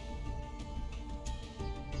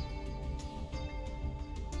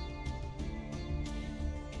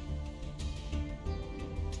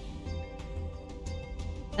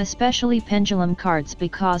 Especially pendulum cards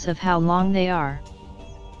because of how long they are.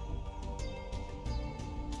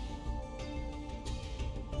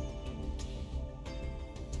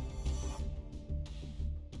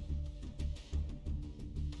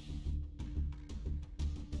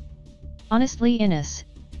 Honestly, Ines,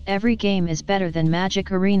 every game is better than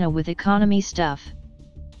Magic Arena with economy stuff.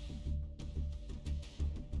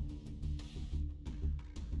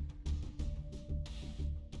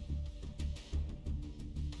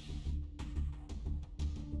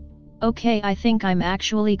 Okay, I think I'm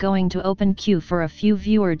actually going to open queue for a few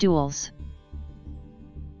viewer duels.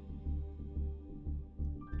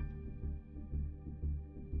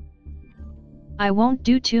 I won't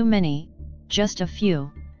do too many, just a few.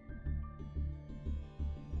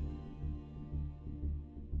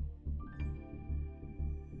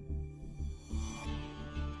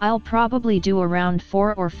 I'll probably do around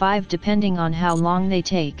 4 or 5 depending on how long they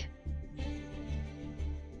take.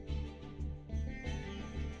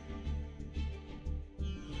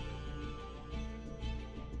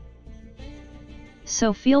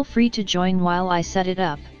 So feel free to join while I set it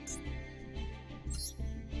up.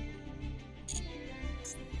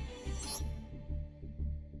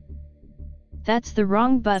 That's the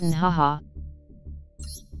wrong button, haha.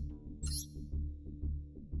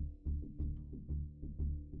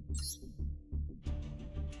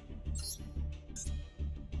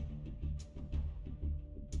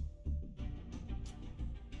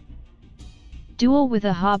 Duel with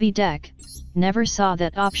a hobby deck, never saw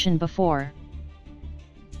that option before.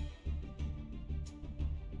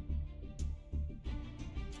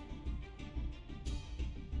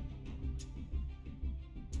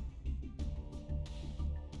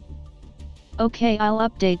 Okay, I'll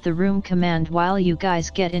update the room command while you guys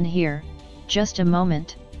get in here, just a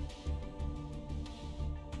moment.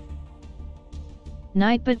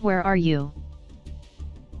 Nightbot, where are you?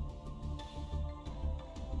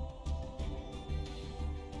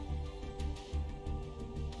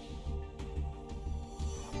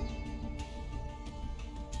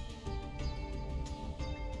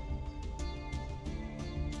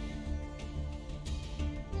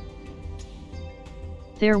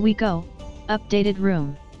 There we go, updated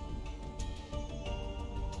room.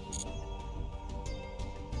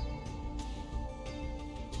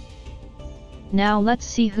 Now let's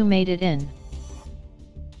see who made it in.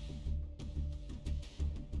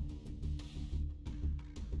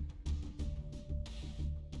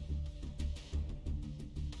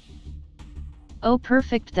 Oh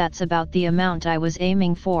perfect, that's about the amount I was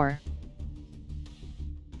aiming for.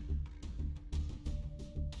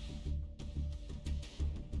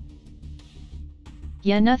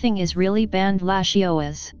 Yeah, nothing is really banned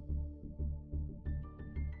Lashioas.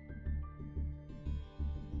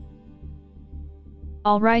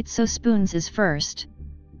 Alright, so Spoons is first.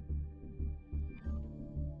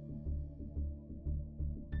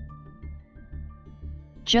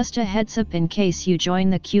 Just a heads up in case you join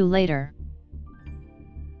the queue later.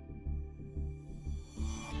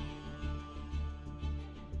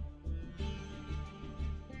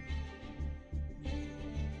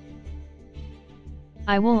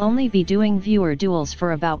 I will only be doing viewer duels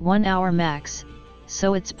for about 1 hour max,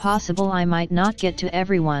 so it's possible I might not get to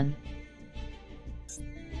everyone.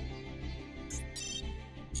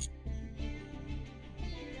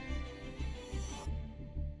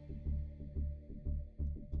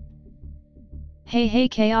 Hey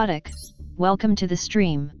Chaotic, welcome to the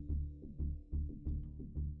stream.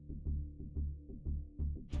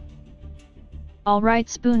 Alright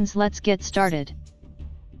Spoons, let's get started.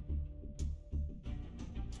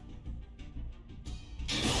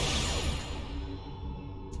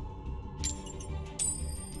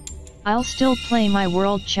 I'll still play my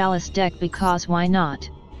World Chalice deck because why not?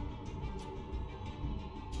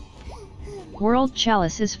 World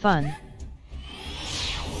Chalice is fun.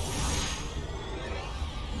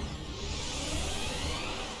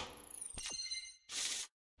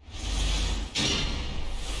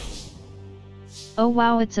 Oh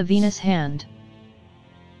wow, it's a Venus hand.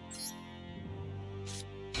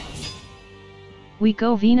 We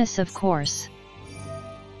go Venus, of course.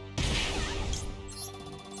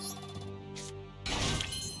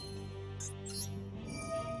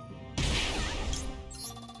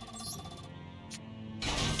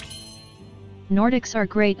 Nordics are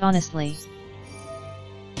great, honestly.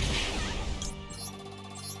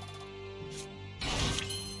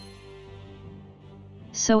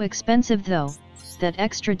 So expensive though, that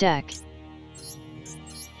extra deck.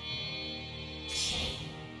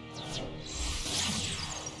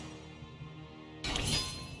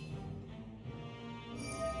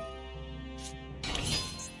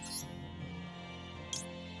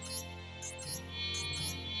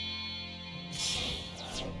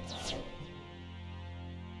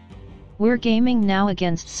 We're gaming now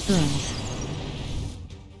against Spoons.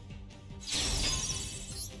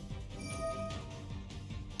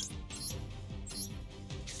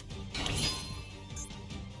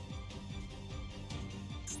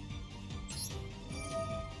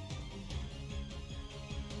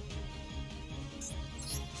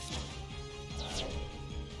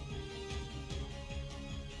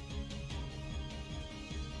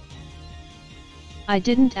 I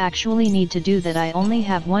didn't actually need to do that, I only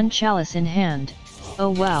have 1 chalice in hand. Oh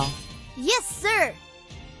well. Yes, sir!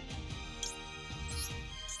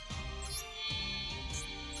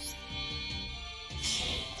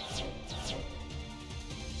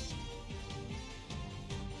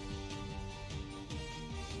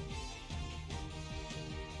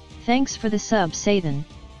 Thanks for the sub, Satan.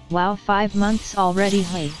 Wow, 5 months already.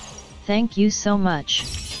 Hey, thank you so much.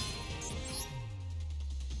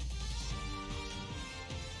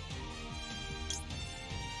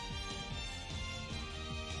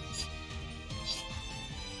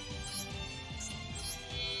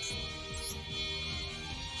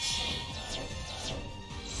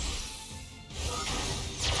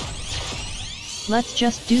 Let's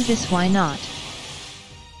just do this, why not?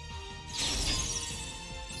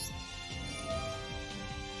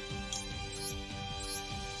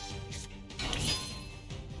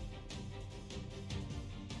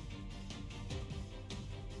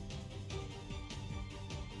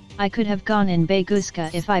 I could have gone in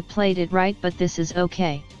Beguska if I played it right, but this is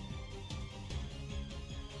okay.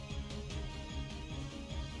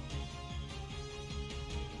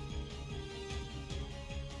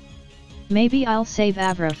 Maybe I'll save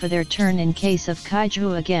Avra for their turn in case of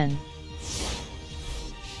Kaiju again.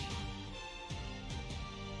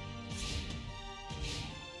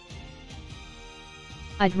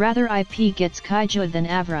 I'd rather IP gets Kaiju than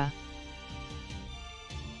Avra.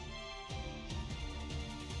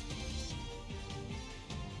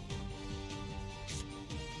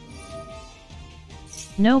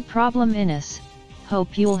 No problem, Ines.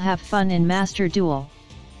 Hope you'll have fun in Master Duel.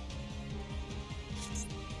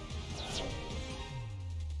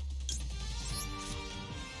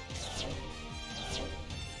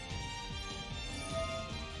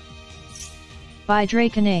 Bye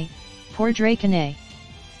Drakene, poor Drakene.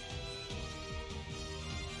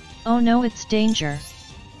 Oh no, it's danger.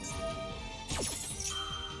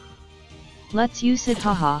 Let's use it,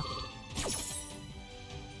 haha.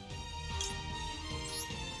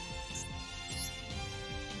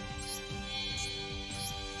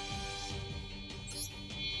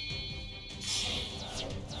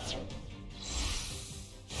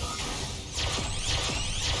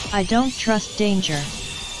 I don't trust danger.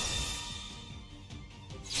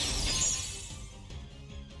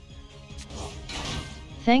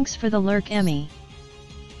 Thanks for the lurk, Emmy.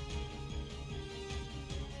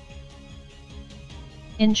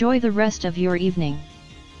 Enjoy the rest of your evening.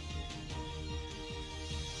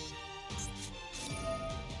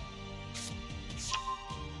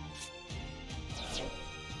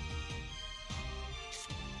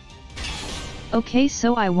 Okay,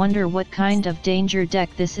 so I wonder what kind of danger deck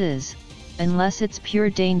this is, unless it's pure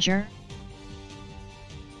danger?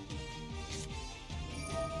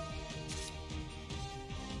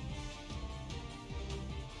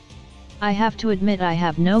 I have to admit I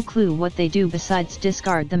have no clue what they do besides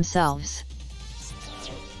discard themselves.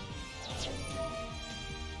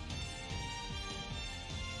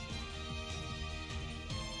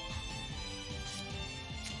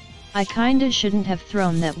 I kinda shouldn't have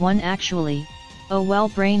thrown that one actually, oh well,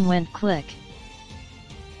 brain went click.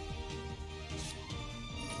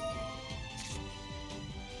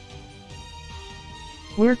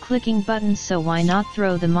 We're clicking buttons, so why not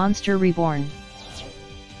throw the monster reborn?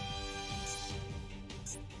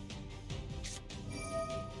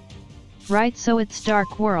 Right, so it's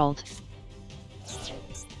Dark World.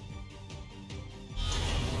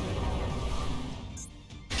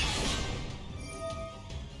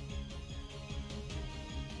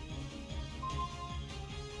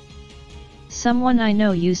 Someone I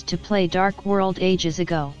know used to play Dark World ages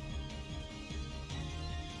ago.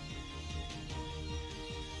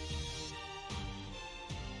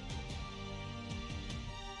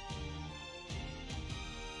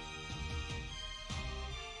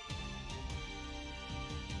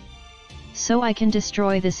 So I can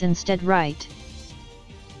destroy this instead, right?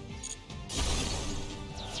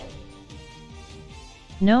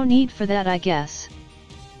 No need for that, I guess.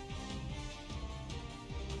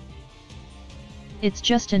 It's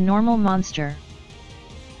just a normal monster.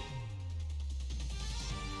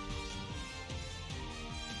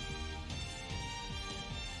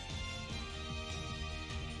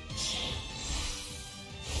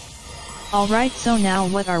 Alright, so now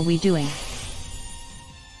what are we doing?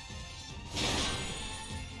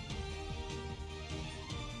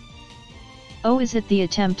 Oh, is it the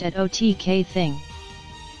attempt at OTK thing?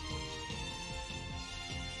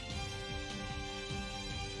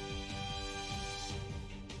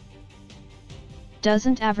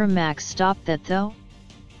 Doesn't Avra Max stop that though?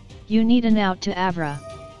 You need an out to Avra.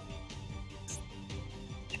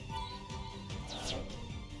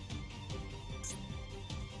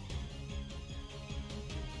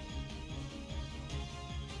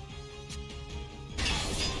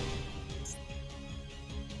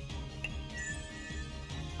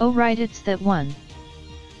 Oh right, it's that one.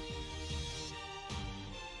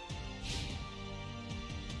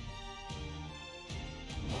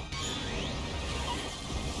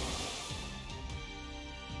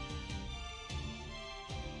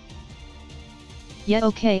 Yeah,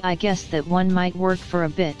 okay, I guess that one might work for a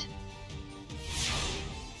bit.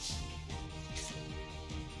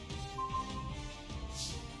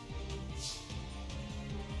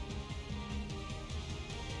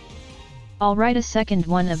 I'll write a second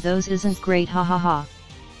one of those, isn't great, hahaha.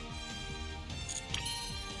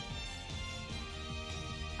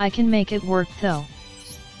 I can make it work though.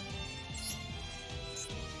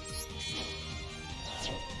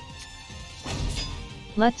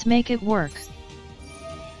 Let's make it work.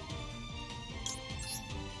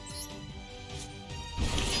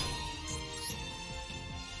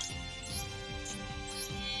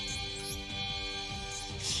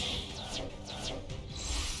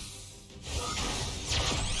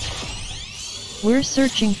 We're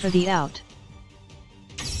searching for the out.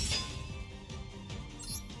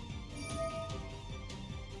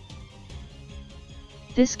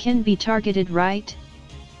 This can be targeted, right?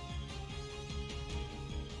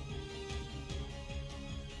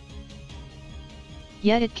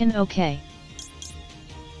 Yeah, it can, okay.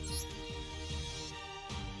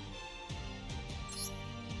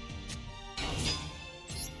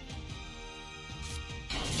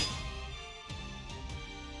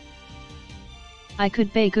 I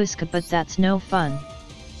could Baguska, but that's no fun.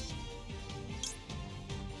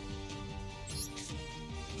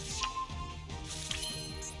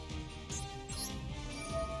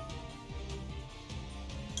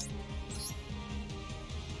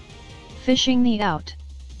 Fishing the out.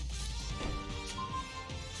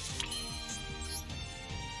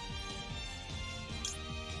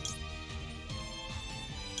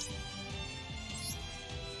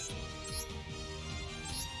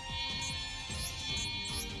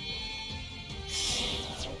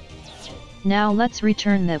 Now let's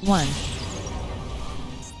return that one.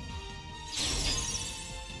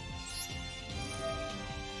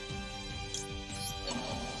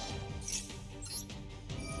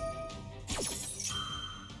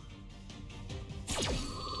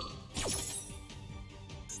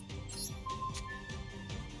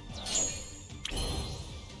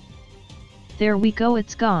 There we go,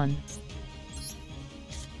 it's gone.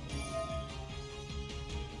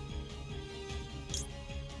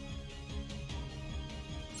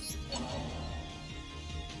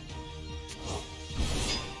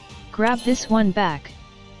 Grab this one back.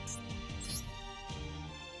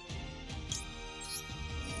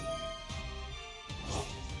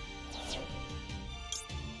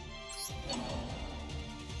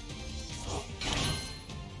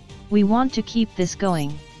 We want to keep this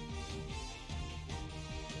going.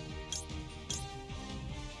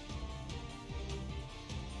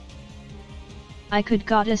 I could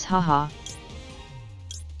goddess, haha.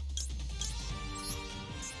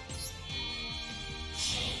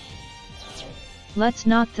 Let's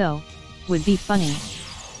not though, would be funny.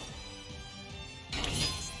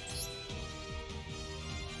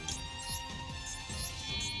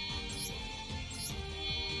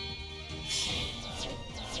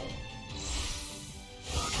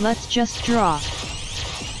 Let's just draw.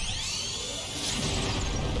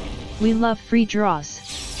 We love free draws.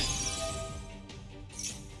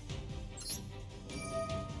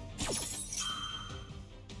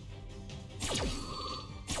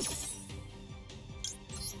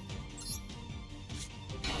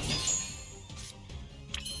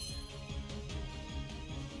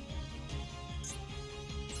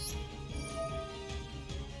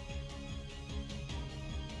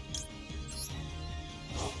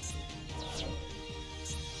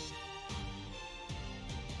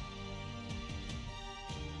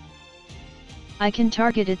 I can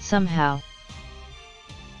target it somehow.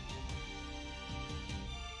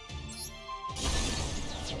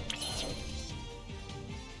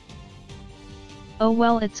 Oh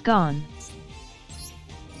well, it's gone.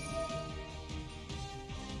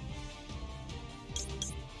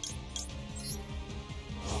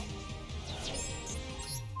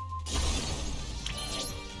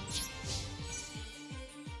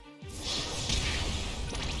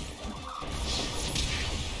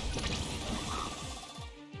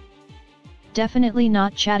 Definitely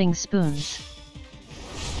not chatting spoons.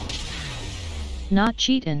 Not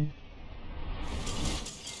cheatin'.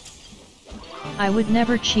 I would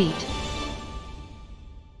never cheat.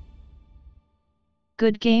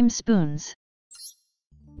 Good game, spoons.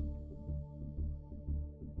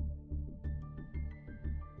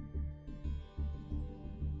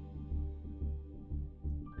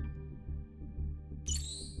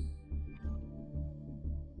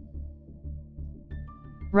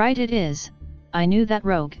 Right it is. I knew that,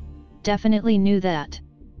 rogue. Definitely knew that.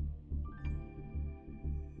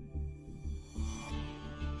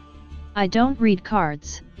 I don't read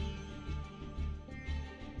cards.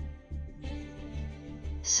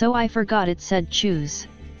 So I forgot it said choose.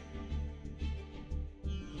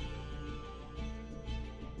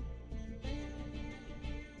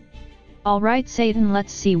 Alright Satan,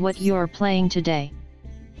 let's see what you're playing today.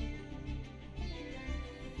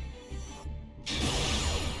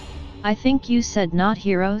 I think you said not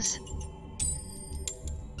heroes?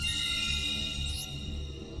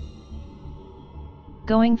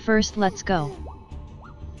 Going first, let's go.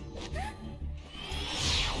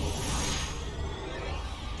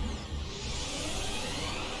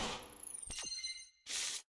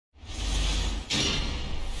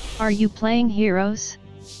 Are you playing heroes?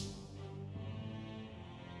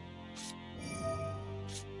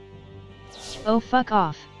 Oh, fuck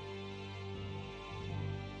off.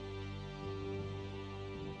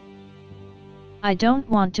 I don't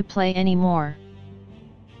want to play anymore.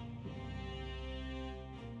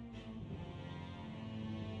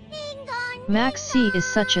 Max C is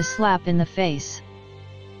such a slap in the face.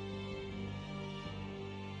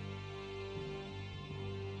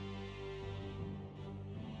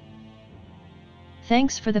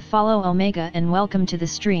 Thanks for the follow Omega and welcome to the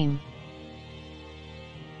stream.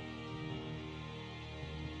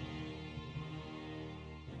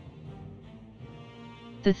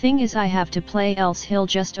 The thing is I have to play else he'll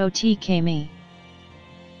just OTK me.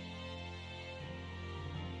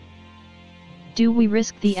 Do we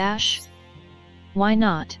risk the Ash? Why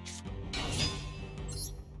not?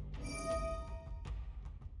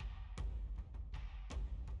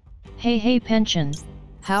 Hey Pension,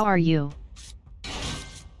 how are you?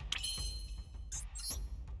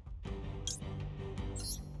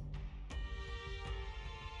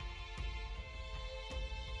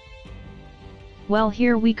 Well,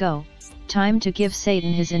 here we go, time to give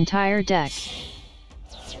Satan his entire deck.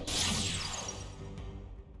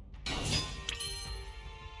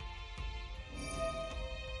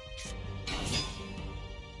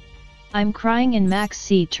 I'm crying in Max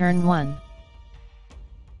C turn 1.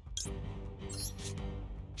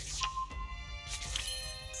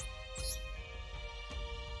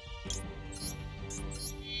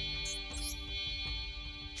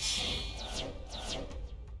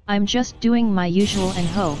 I'm just doing my usual and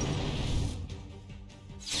hope.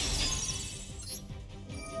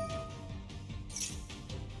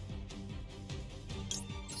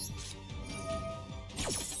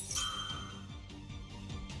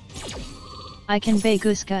 I can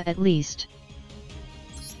Beguska at least.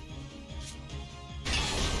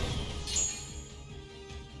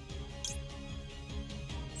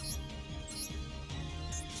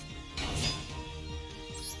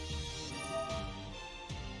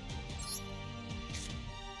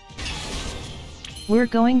 We're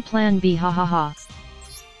going plan B, hahaha.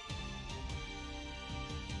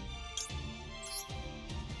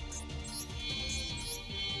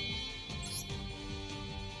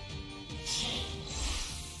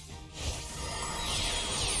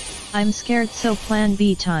 I'm scared, so plan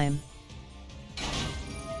B time.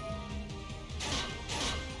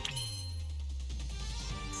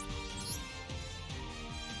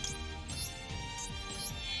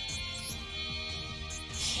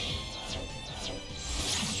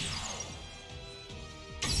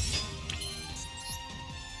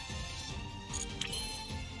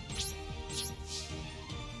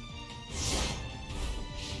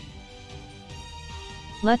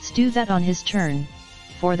 Let's do that on his turn,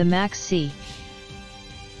 for the Max C.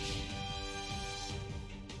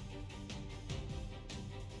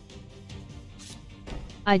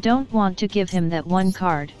 I don't want to give him that one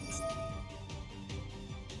card.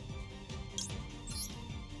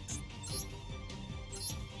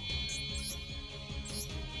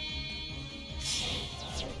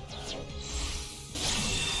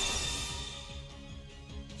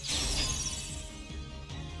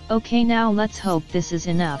 Okay, now let's hope this is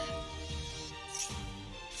enough.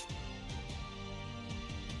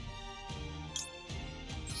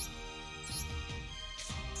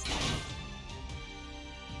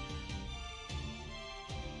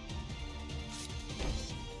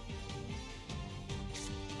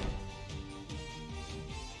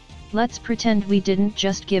 Let's pretend we didn't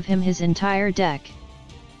just give him his entire deck.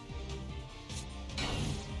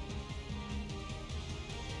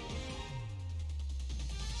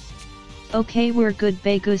 Okay, we're good.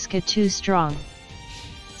 Beguska too strong.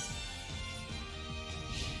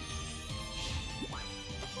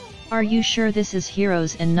 Are you sure this is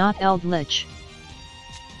Heroes and not Eldritch?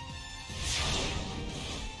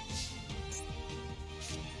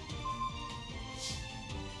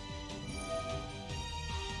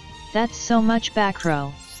 That's so much back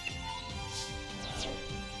row.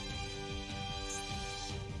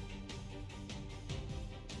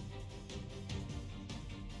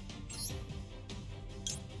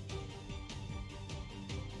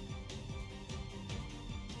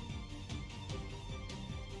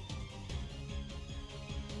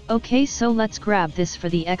 Okay, so let's grab this for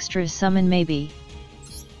the extra summon maybe.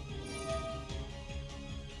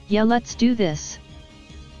 Yeah, let's do this.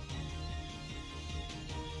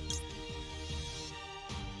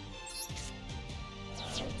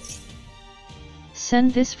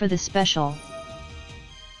 Send this for the special.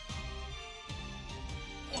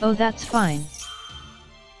 Oh, that's fine.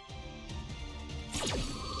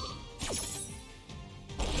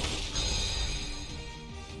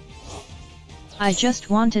 I just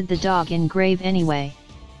wanted the dog engrave anyway.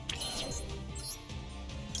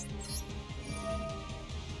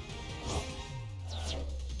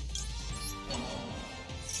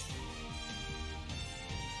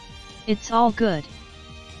 It's all good.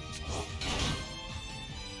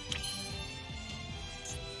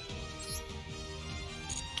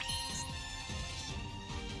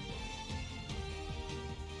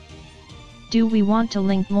 Do we want to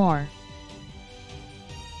link more?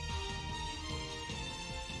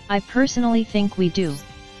 I personally think we do.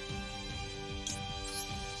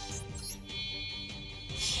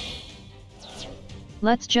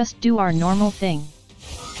 Let's just do our normal thing.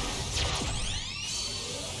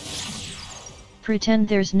 Pretend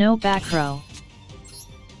there's no back row.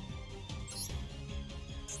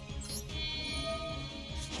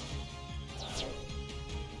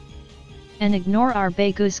 And ignore our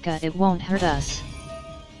Baguska, it won't hurt us.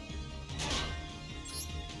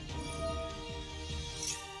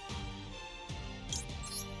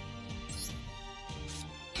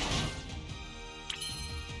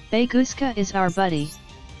 Baguska is our buddy.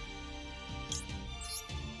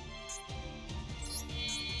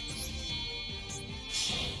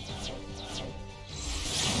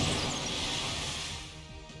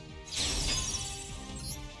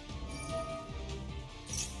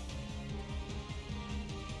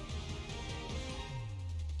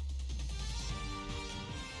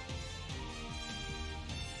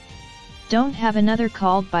 Don't have another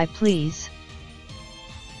called by, please.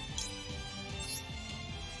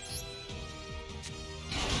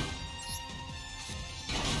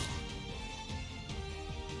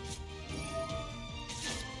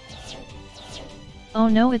 Oh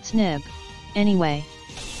no, it's Nib. Anyway.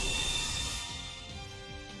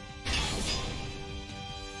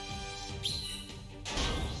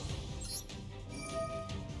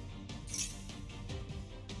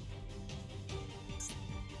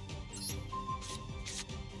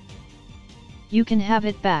 You can have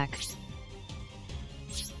it back.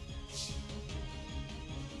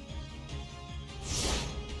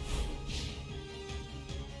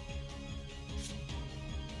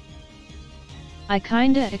 I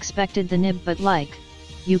kinda expected the Nib, but like,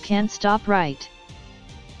 you can't stop, right?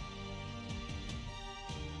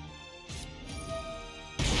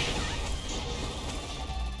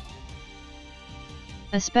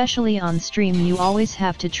 Especially on stream, you always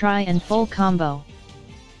have to try and full combo.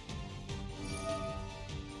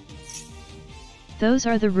 Those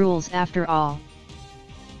are the rules after all.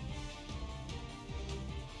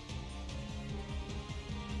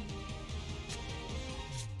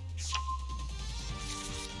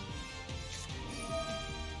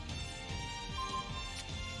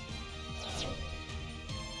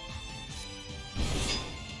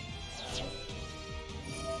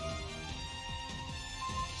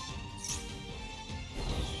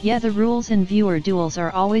 Yeah, the rules in viewer duels are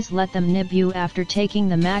always let them nib you after taking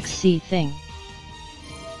the max C thing.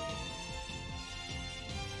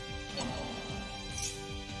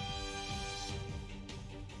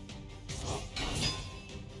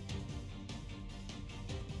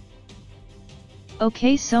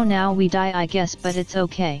 Okay, so now we die, I guess, but it's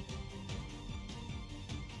okay.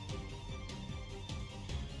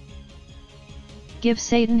 Give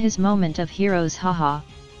Satan his moment of heroes, haha.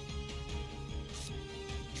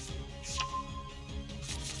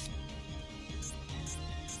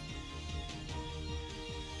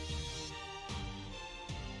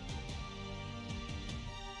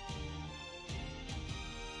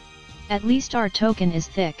 At least our token is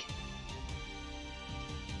thick.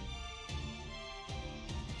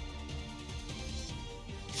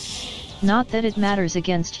 Not that it matters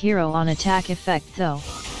against hero on attack effect though.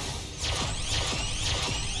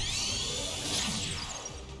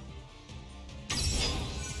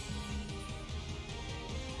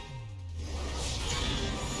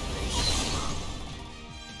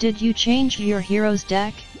 Did you change your hero's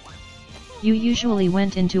deck? You usually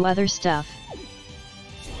went into other stuff.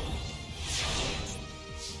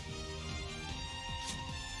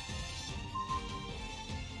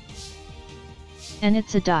 And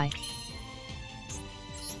it's a die.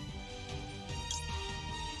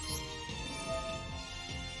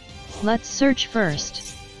 Let's search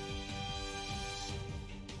first.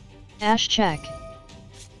 Ash check.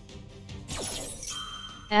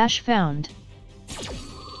 Ash found.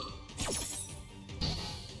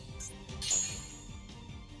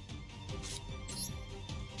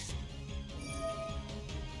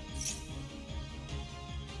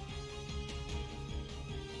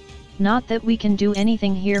 Not that we can do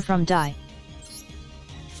anything here from die.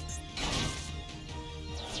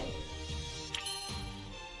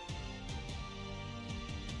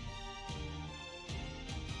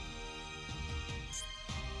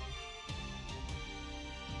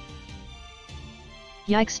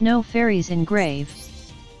 Yikes, no fairies in grave.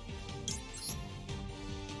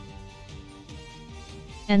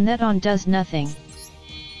 And that on does nothing.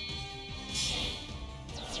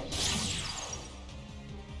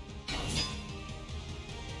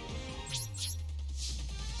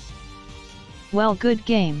 Well, good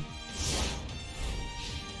game.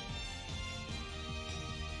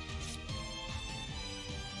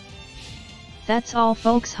 That's all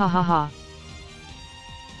folks, hahaha.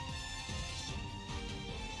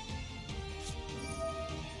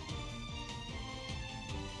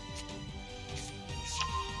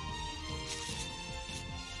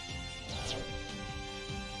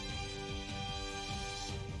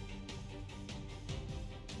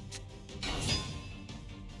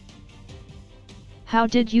 How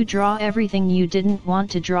did you draw everything you didn't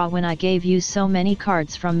want to draw when I gave you so many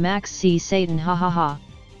cards from Max C. Satan, hahaha.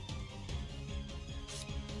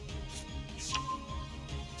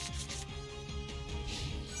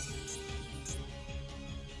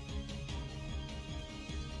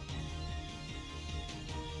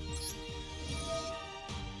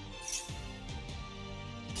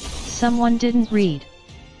 Someone didn't read.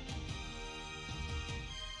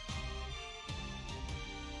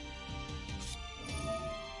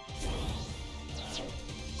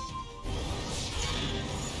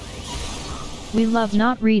 We love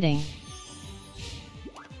not reading.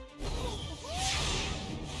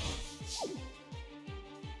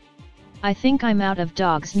 I think I'm out of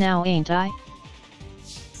dogs now, ain't I?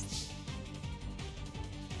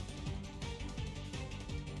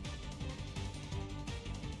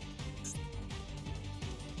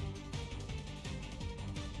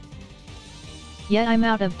 Yeah, I'm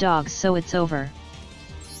out of dogs, so it's over.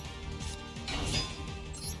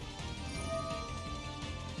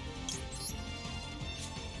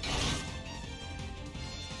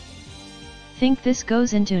 Think this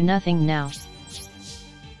goes into nothing now.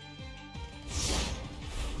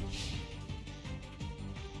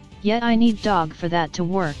 Yet I need dog for that to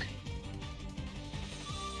work.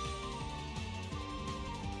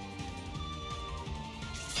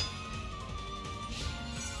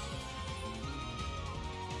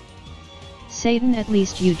 Satan, at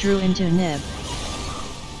least you drew into nib.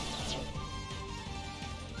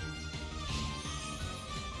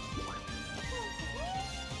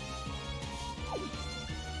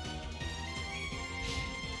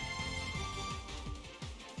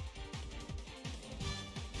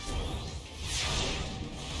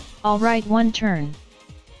 Alright, one turn.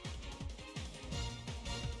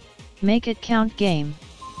 Make it count game.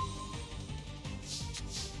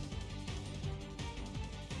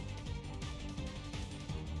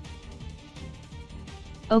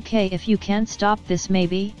 Okay, if you can't stop this,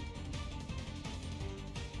 maybe?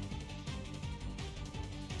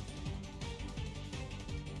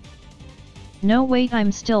 No, wait,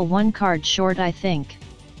 I'm still one card short, I think.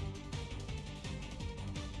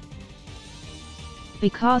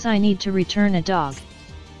 Because I need to return a dog.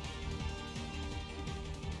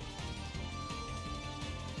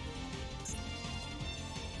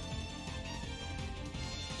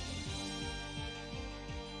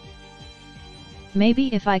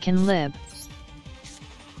 Maybe if I can lib.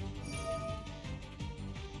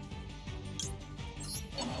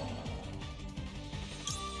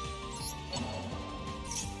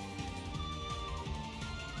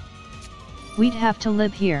 We'd have to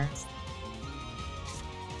lib here.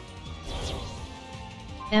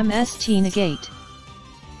 MST negate.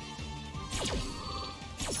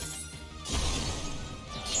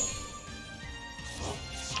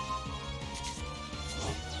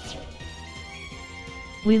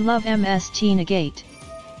 We love MST negate.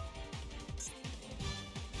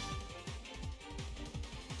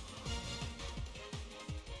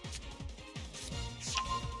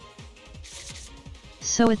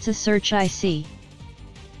 So it's a search, I see.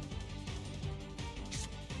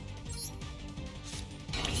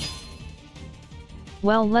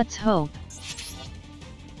 Well, let's hope.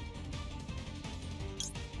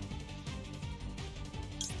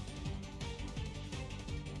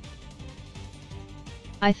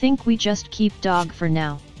 I think we just keep dog for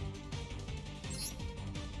now.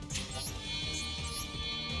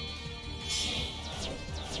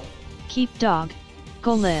 Keep dog,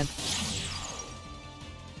 go live.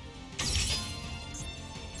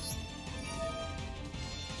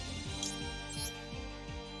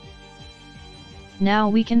 Now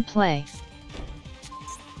we can play.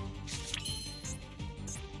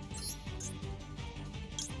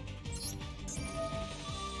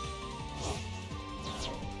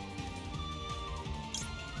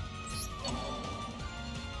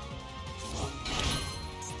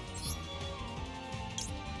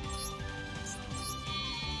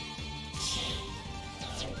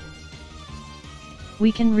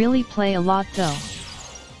 We can really play a lot though.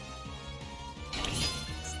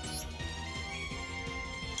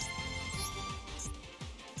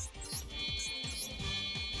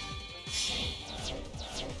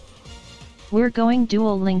 We're going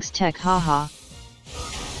dual links tech, haha.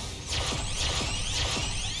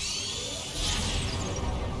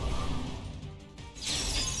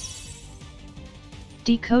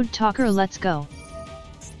 Decode talker, let's go.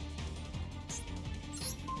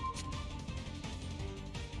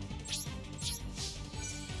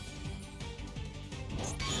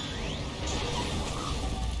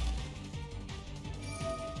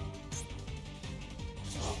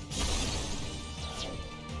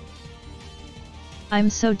 I'm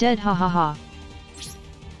so dead, ha ha ha.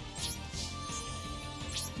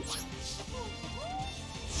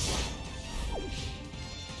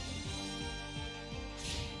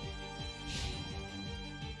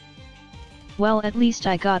 Well, at least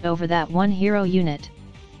I got over that one hero unit.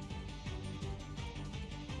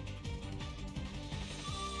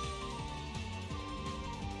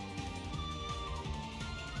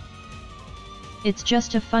 It's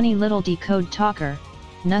just a funny little decode talker,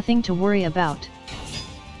 nothing to worry about.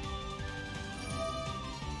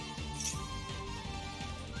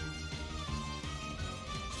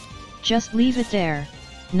 Just leave it there,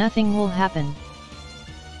 nothing will happen.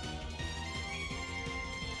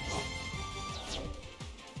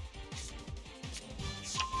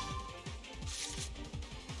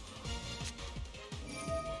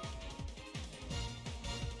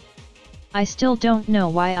 I still don't know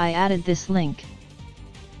why I added this link.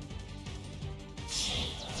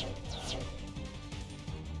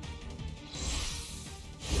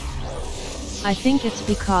 I think it's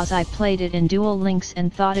because I played it in dual links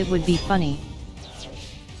and thought it would be funny.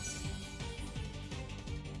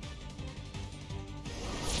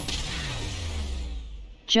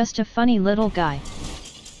 Just a funny little guy.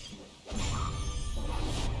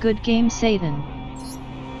 Good game, Satan.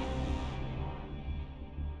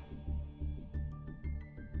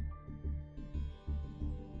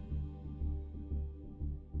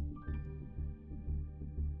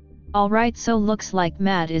 Alright, so looks like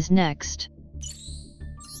Matt is next.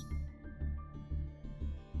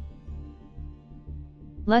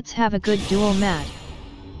 Let's have a good duel, Matt.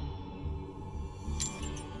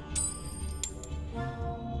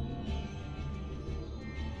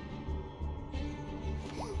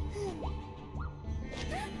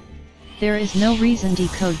 There is no reason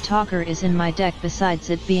Decode Talker is in my deck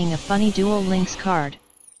besides it being a funny dual links card.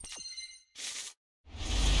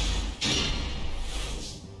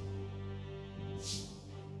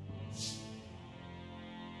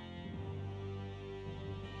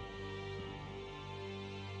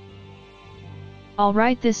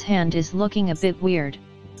 Alright, this hand is looking a bit weird.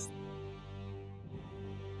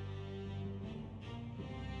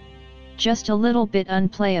 Just a little bit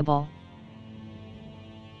unplayable.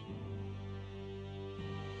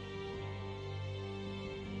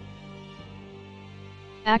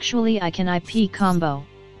 Actually, I can IP combo.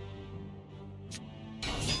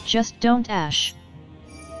 Just don't Ash.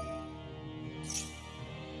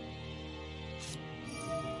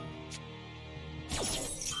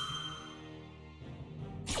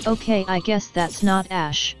 Okay, I guess that's not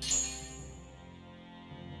Ash.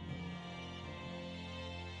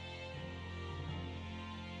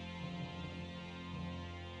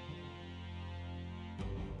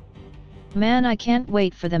 Man, I can't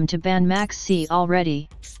wait for them to ban Max C already.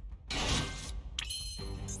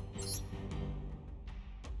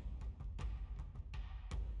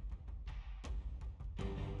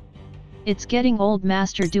 It's getting old,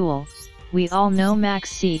 Master Duel. We all know Max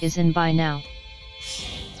C is in by now.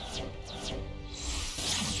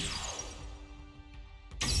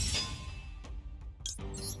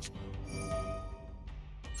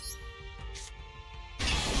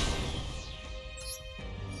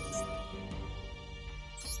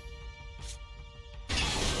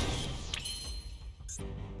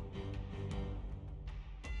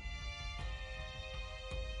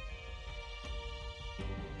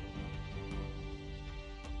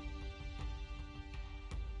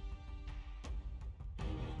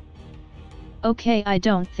 Okay, I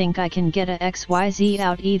don't think I can get a XYZ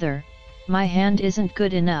out either, my hand isn't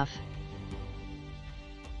good enough.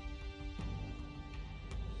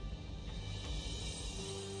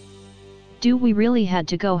 Do we really had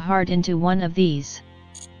to go hard into one of these?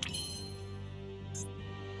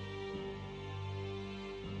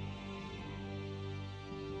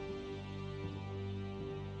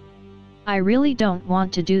 I really don't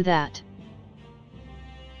want to do that.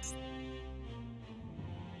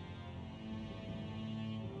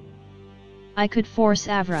 I could force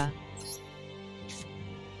Avra.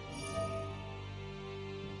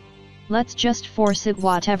 Let's just force it,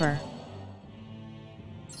 whatever.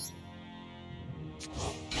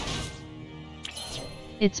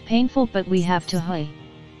 It's painful, but we have to hurry.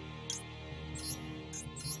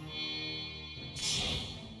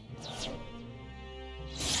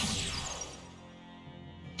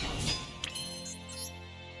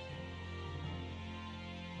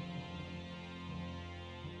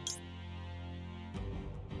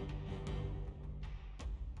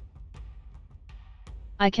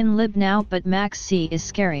 I can live now, but Max C is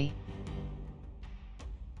scary.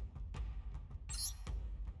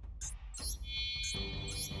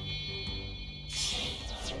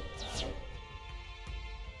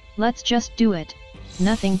 Let's just do it,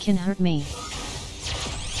 nothing can hurt me.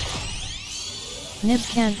 Nib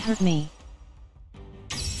can't hurt me.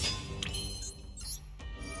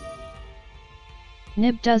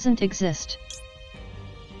 Nib doesn't exist.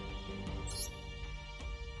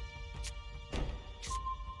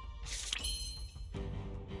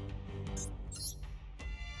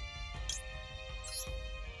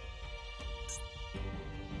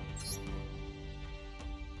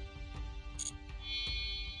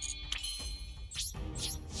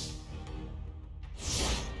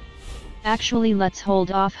 Actually, let's hold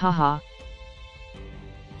off, haha.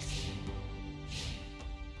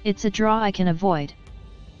 It's a draw I can avoid.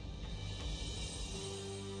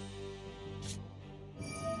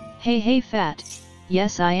 Hey fat,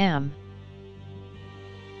 yes I am.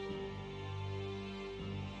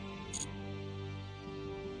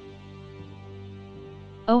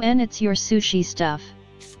 Oh, and it's your sushi stuff.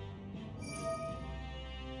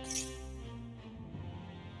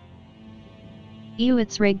 Ew,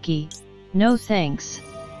 it's Reggie. No thanks.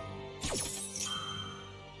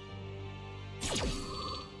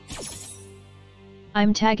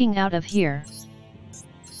 I'm tagging out of here.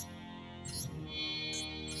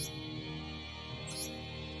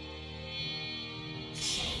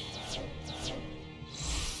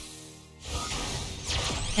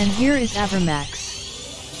 And here is Avermax.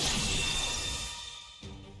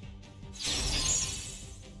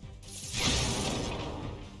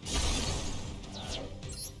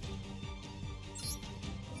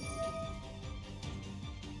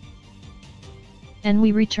 And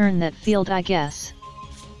we return that field, I guess.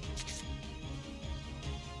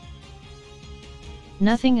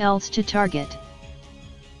 Nothing else to target.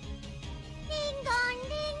 Ding dong,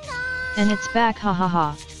 ding dong. And it's back, ha ha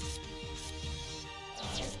ha.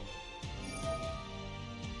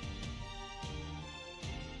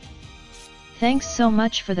 Thanks so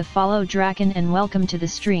much for the follow, Draken, and welcome to the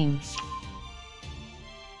stream.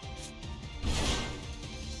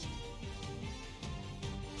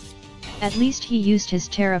 At least he used his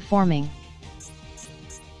terraforming.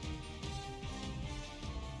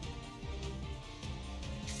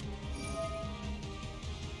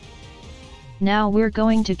 Now we're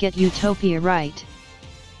going to get Utopia right.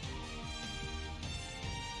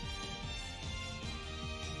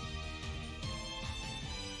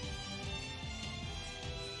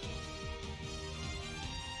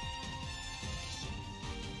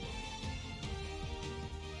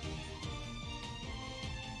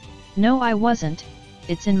 No, I wasn't.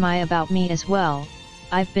 It's in my About Me as well.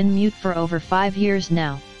 I've been mute for over 5 years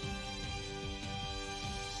now.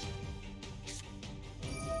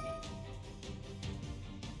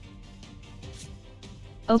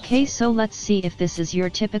 Okay, so let's see if this is your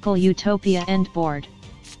typical Utopia end board.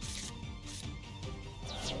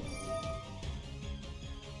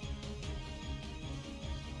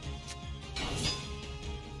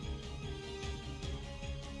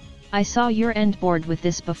 I saw your end board with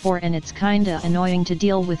this before and it's kinda annoying to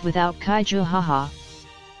deal with without kaiju, haha.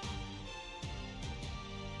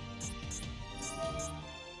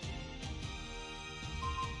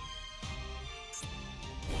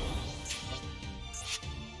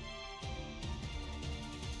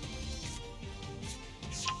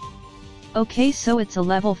 Okay, so it's a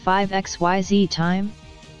level 5 XYZ time?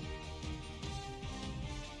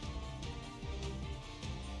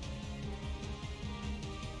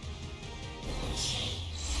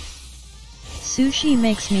 Sushi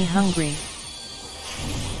makes me hungry.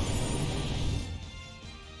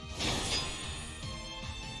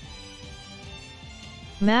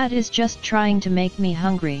 Matt is just trying to make me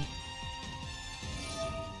hungry.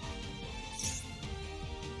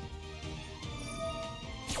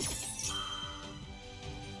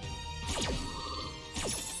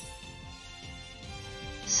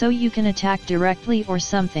 So you can attack directly or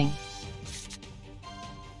something.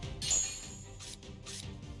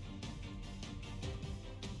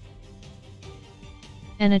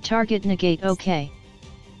 And a target negate, okay.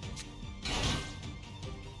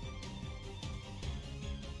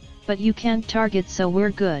 But you can't target, so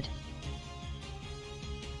we're good.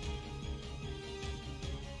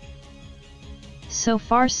 So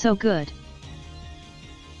far so good.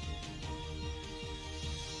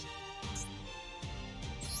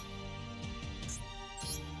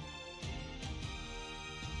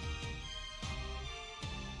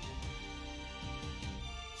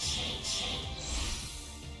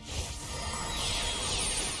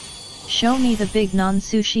 Show me the big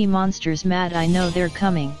non-sushi monsters, Matt, I know they're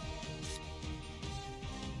coming.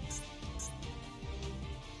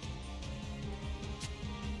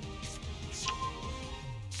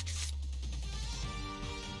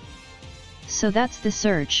 So that's the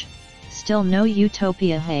search. Still no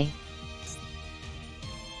utopia, hey.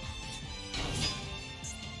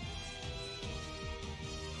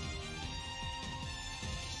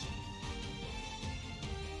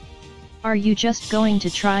 Are you just going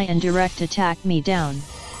to try and direct attack me down?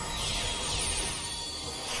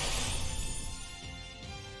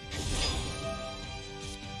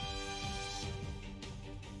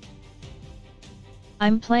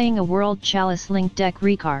 I'm playing a World Chalice Link deck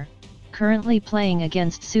Rikar, currently playing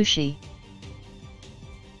against Sushi.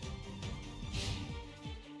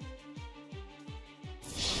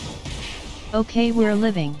 Okay, we're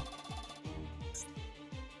living.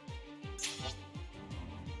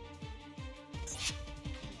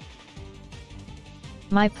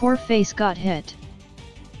 My poor face got hit.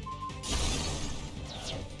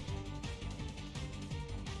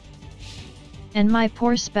 And my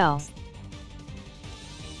poor spell.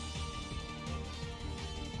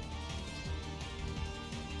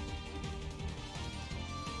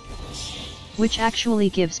 Which actually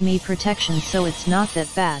gives me protection, so it's not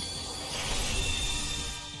that bad.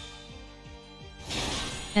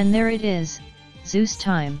 And there it is, Zeus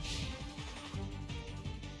time.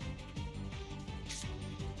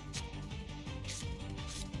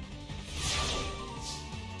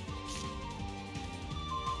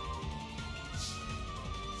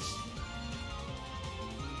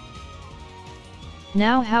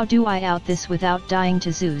 Now how do I out this without dying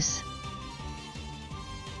to Zeus?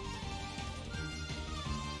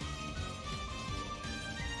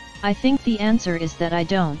 I think the answer is that I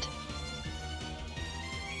don't.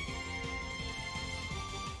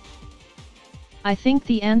 I think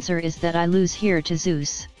the answer is that I lose here to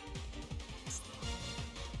Zeus.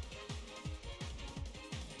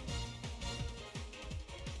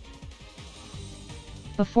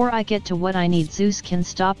 Before I get to what I need, Zeus can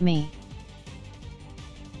stop me.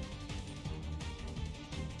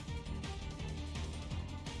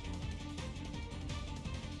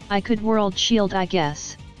 I could world shield, I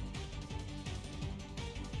guess.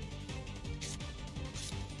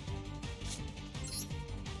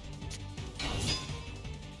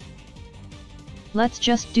 Let's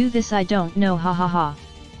just do this, I don't know, ha ha ha.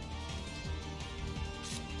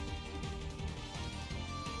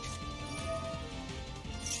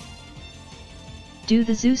 Do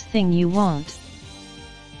the Zeus thing, you won't.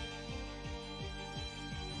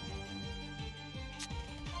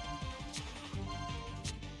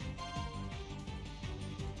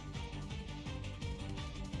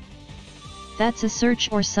 That's a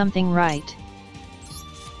search or something, right?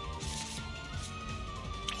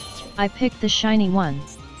 I picked the shiny one.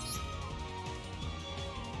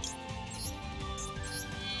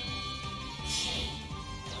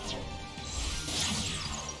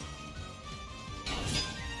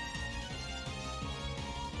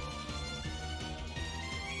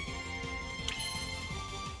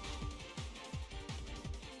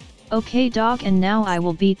 Okay dog, and now I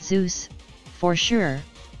will beat Zeus, for sure.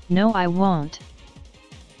 No, I won't.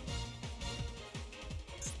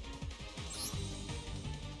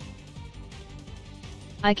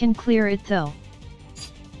 I can clear it though.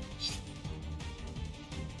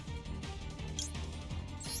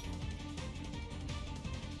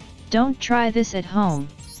 Don't try this at home.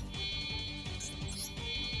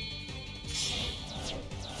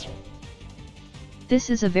 This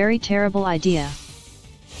is a very terrible idea.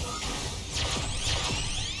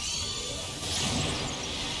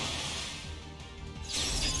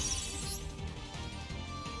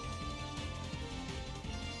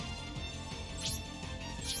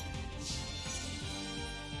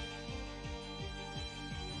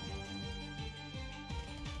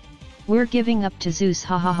 We're giving up to Zeus,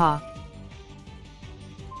 ha ha ha.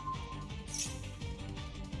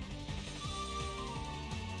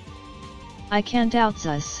 I can't out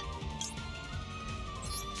Zeus.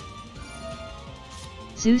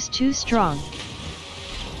 Zeus too strong.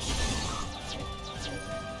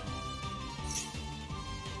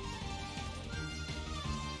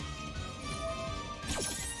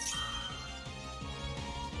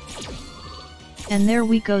 And there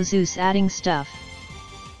we go, Zeus adding stuff.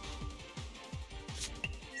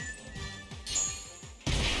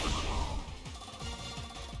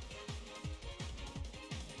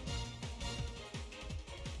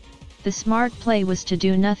 The smart play was to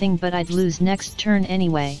do nothing, but I'd lose next turn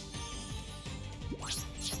anyway.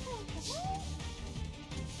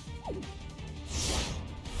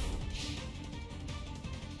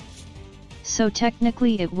 So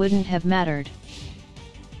technically it wouldn't have mattered.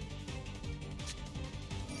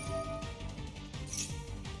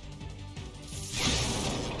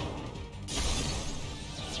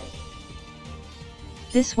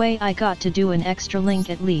 This way I got to do an extra link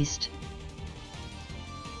at least.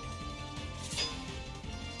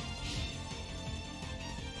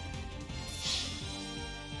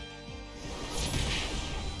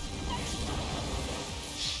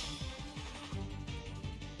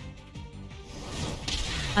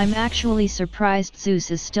 I'm actually surprised Zeus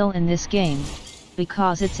is still in this game,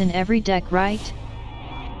 because it's in every deck, right?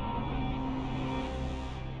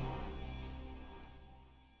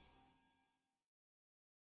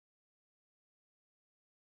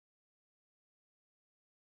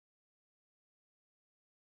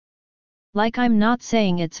 Like, I'm not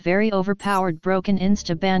saying it's very overpowered broken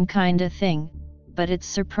insta-ban kinda thing, but it's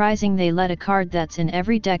surprising they let a card that's in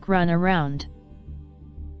every deck run around.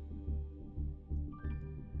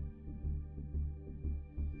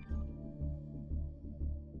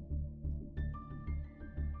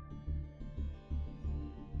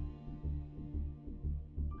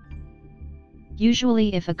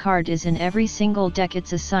 Usually if a card is in every single deck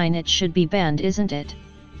it's a sign it should be banned, isn't it?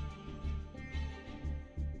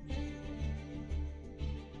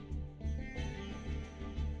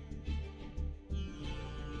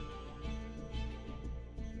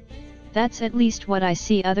 That's at least what I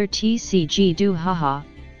see other TCG do, haha.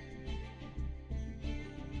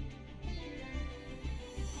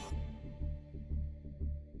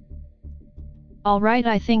 Alright,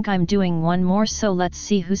 I think I'm doing one more, so let's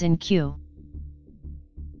see who's in queue.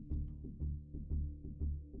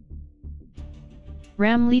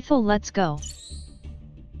 Ram Lethal, let's go.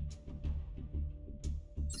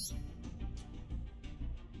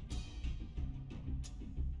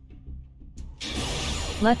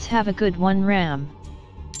 Let's have a good one, Ram.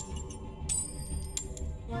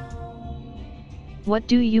 What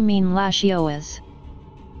do you mean, Lashioas?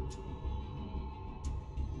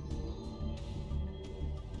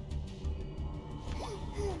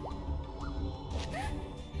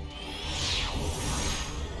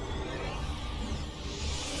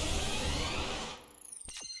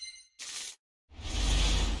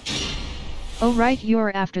 Oh right,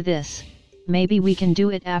 you're after this. Maybe we can do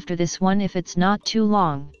it after this one if it's not too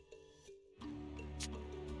long.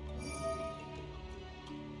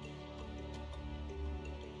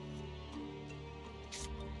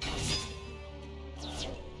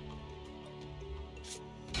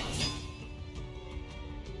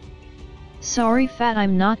 Sorry Fat,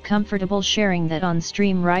 I'm not comfortable sharing that on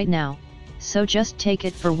stream right now, so just take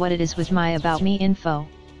it for what it is with my about me info.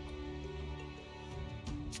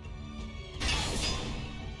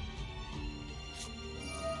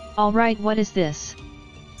 Alright, what is this?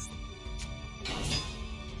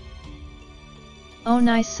 Oh,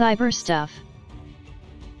 nice cyber stuff.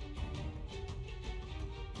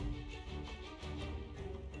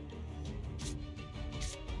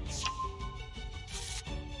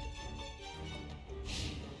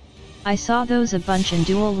 I saw those a bunch in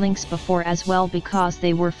Duel Links before as well, because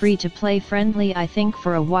they were free to play friendly, I think,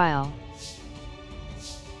 for a while.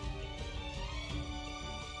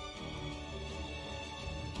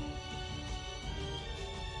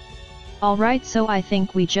 Alright, so I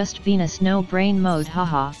think we just Venus no brain mode,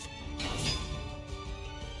 haha.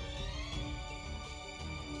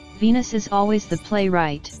 Venus is always the play,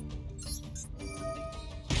 right?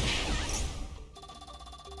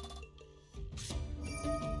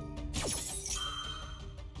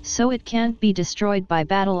 So it can't be destroyed by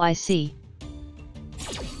battle, I see.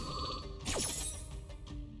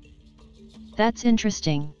 That's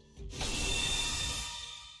interesting.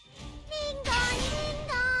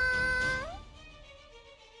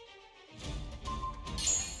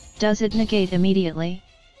 Does it negate immediately?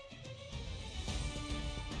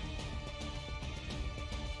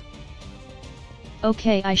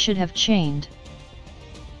 Okay, I should have chained.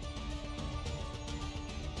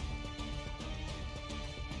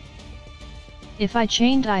 If I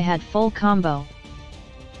chained I had full combo.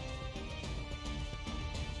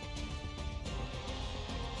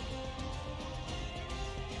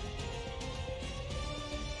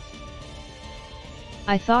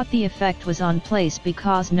 I thought the effect was on place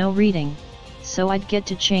because no reading, so I'd get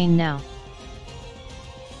to chain now.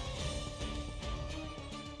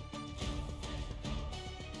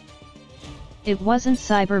 It wasn't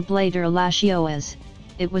Cyberblade or Lashioas,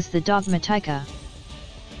 it was the Dogmatika.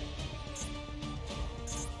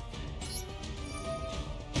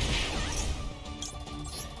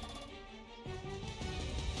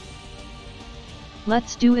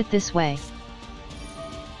 Let's do it this way.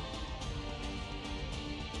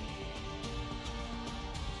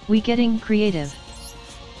 We getting creative.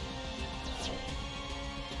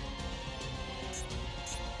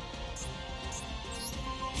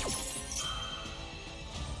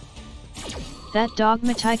 That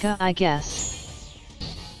Dogmatika, I guess.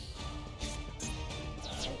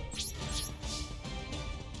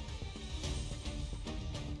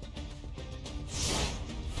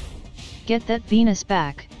 Get that Venus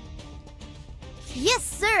back. Yes,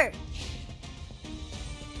 sir!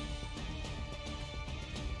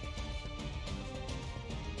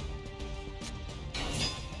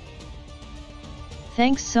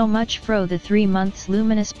 Thanks so much Fro the 3 months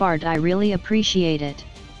Luminous Bard, I really appreciate it.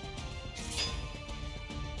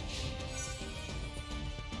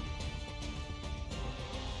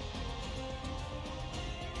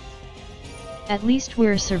 At least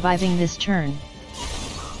we're surviving this turn.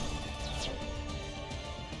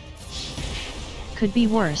 Could be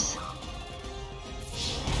worse.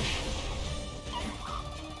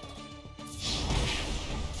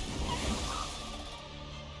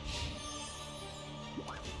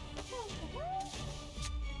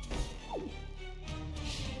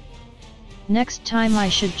 Next time I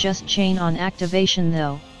should just chain on activation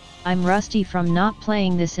though, I'm rusty from not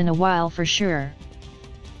playing this in a while for sure.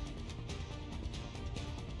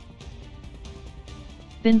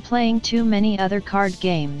 Been playing too many other card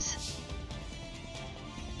games.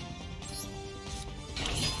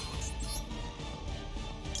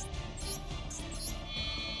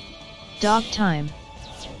 Dog time.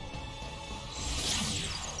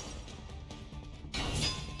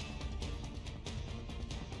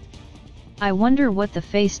 I wonder what the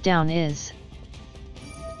face down is.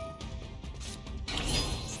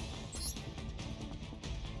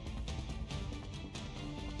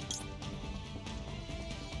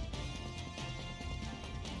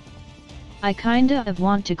 I kinda of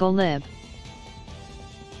want to go lib.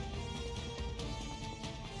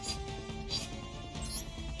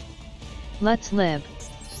 Let's lib.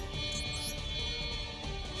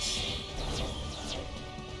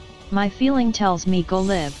 My feeling tells me go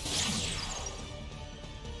lib.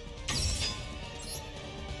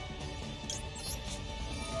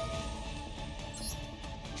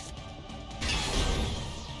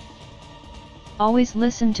 Always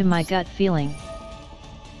listen to my gut feeling.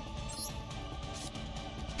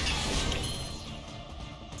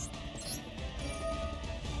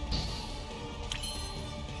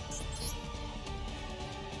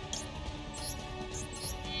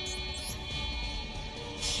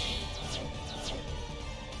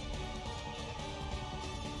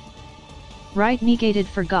 Right, negated,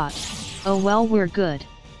 forgot. Oh well, we're good.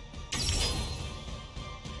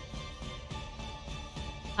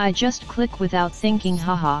 I just click without thinking,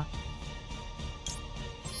 haha.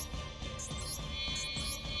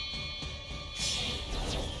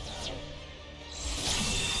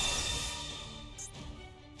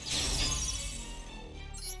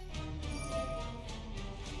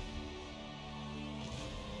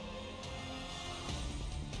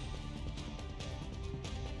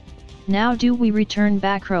 Now do we return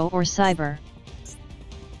Backrow or Cyber?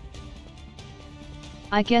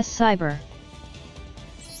 I guess Cyber.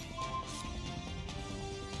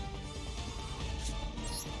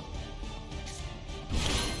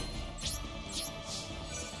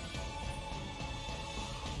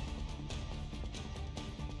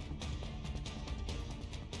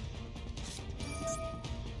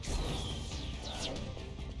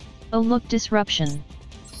 Oh look, disruption.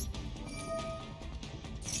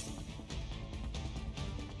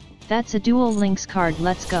 That's a dual links card,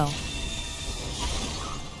 let's go.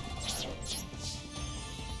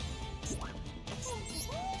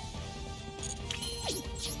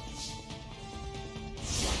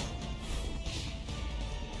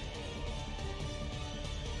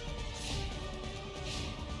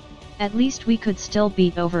 At least we could still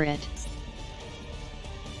beat over it.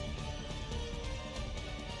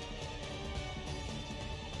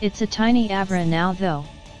 It's a tiny Avra now though.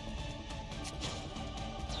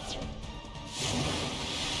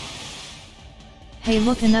 Hey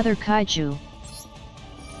look, another kaiju.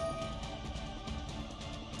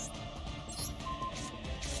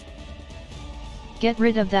 Get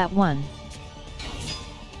rid of that one.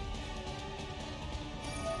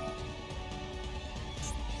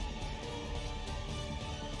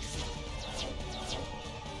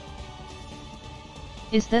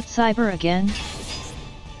 Is that Cyber again?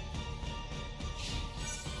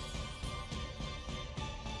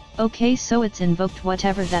 Okay, so it's invoked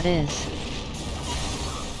whatever that is.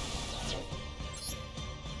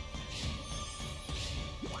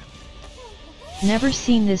 Never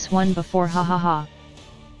seen this one before, hahaha.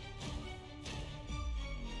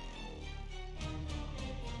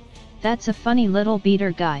 That's a funny little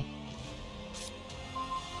beater guy.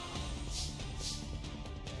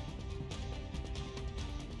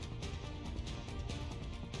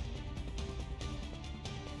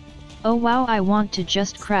 Oh wow, I want to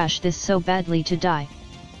just crash this so badly to die.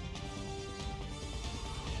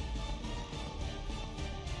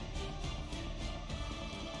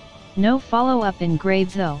 No follow-up in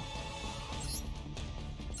grave though.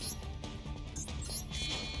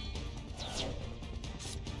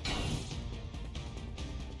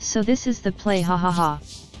 So this is the play, hahaha.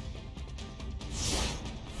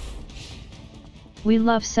 We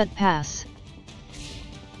love set pass.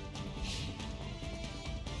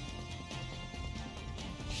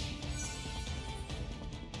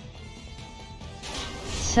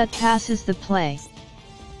 Set pass is the play.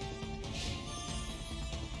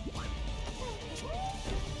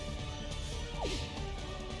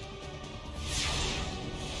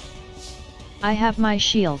 I have my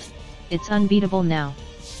shield. It's unbeatable now.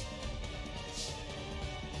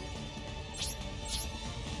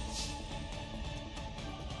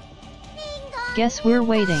 Guess we're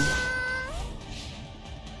waiting.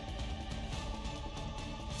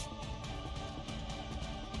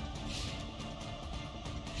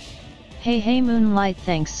 Hey Moonlight,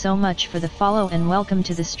 thanks so much for the follow and welcome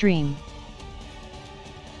to the stream.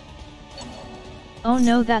 Oh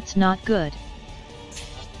no, that's not good.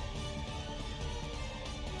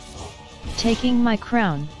 Taking my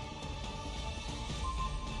crown.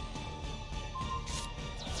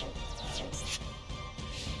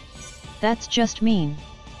 That's just mean.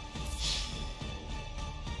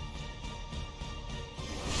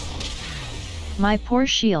 My poor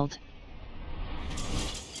shield.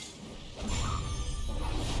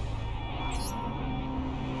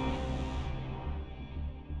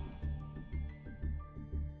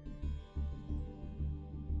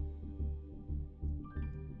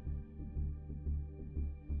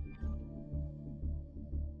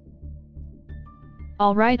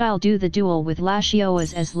 Alright, I'll do the duel with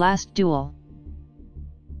Lashioas as last duel.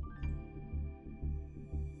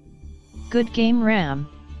 Good game, Ram.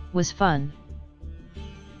 Was fun.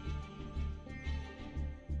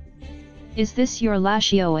 Is this your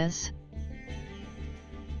Lashioas?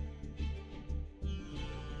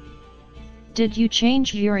 Did you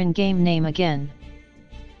change your in-game name again?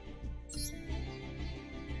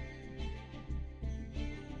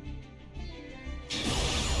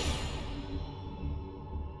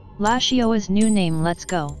 Lashioa's new name, let's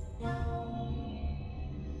go.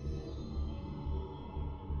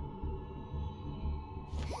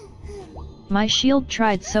 My shield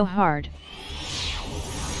tried so hard.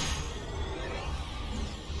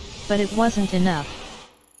 But it wasn't enough.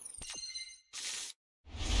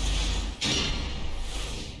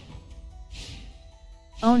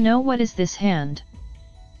 Oh no, what is this hand?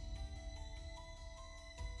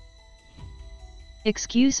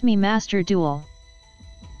 Excuse me, Master Duel.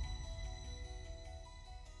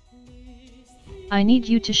 I need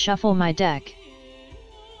you to shuffle my deck.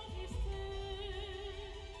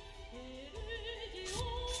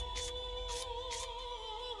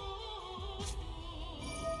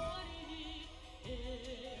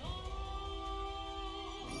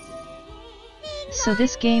 So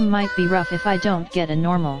this game might be rough if I don't get a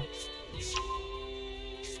normal.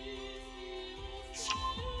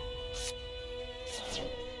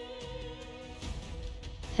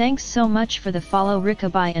 Thanks so much for the follow,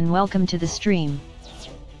 Rikabai, and welcome to the stream.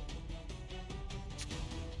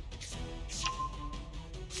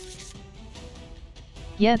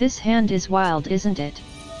 Yeah, this hand is wild, isn't it?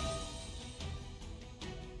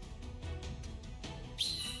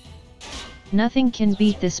 Nothing can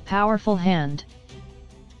beat this powerful hand.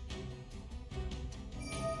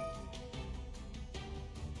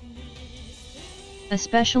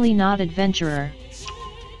 Especially not Adventurer.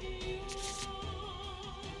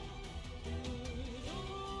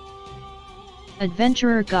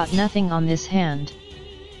 Adventurer got nothing on this hand.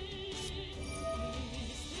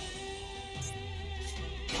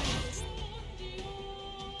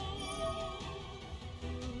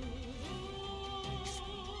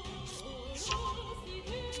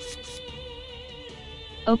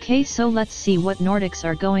 Okay, so let's see what Nordics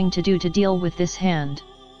are going to do to deal with this hand.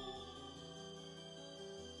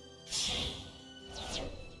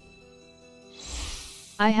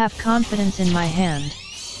 I have confidence in my hand.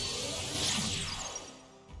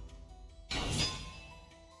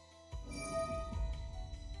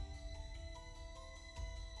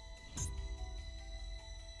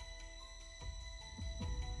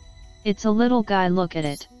 It's a little guy, look at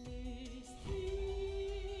it.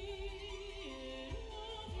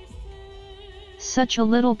 Such a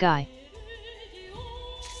little guy.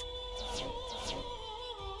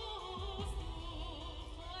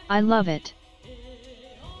 I love it.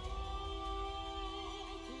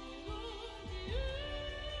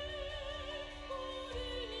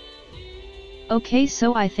 Okay,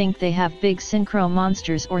 so I think they have big synchro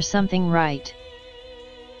monsters or something, right?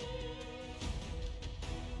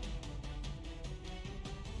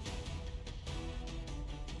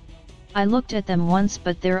 I looked at them once,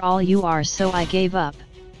 but they're all UR, so I gave up.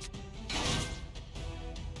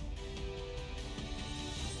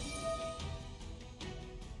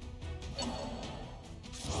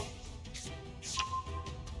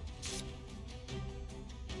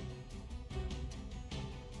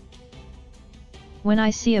 When I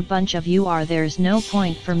see a bunch of UR, there's no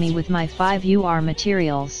point for me with my 5 UR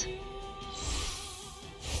materials.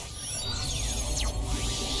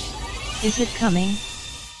 Is it coming?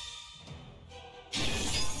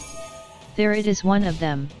 There it is, one of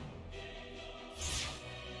them.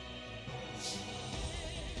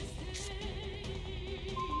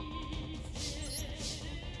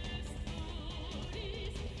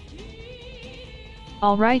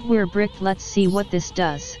 Alright, we're bricked, let's see what this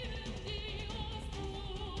does.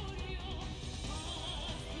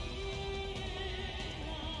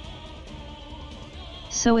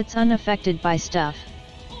 So it's unaffected by stuff.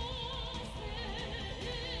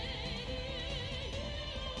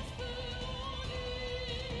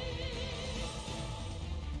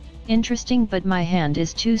 Interesting, but my hand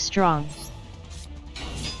is too strong.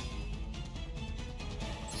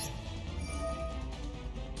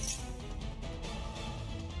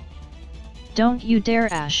 Don't you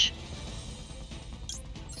dare, Ash.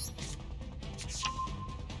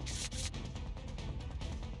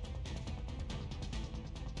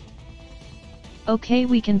 Okay,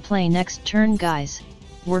 we can play next turn, guys.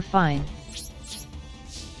 We're fine.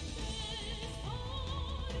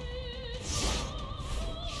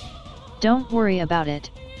 Don't worry about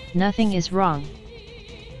it, nothing is wrong.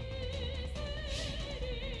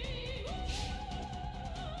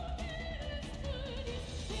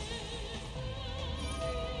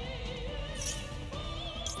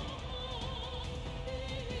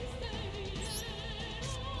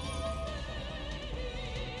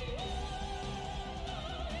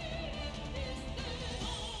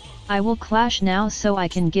 I will clash now so I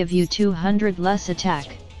can give you 200 less attack.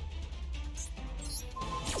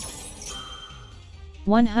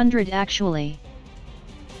 100 actually.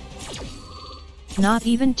 Not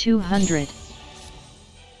even 200.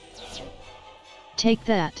 Take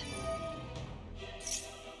that.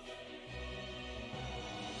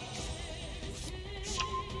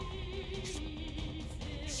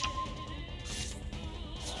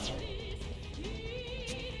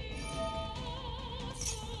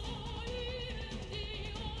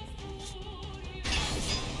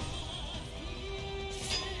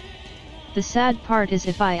 The sad part is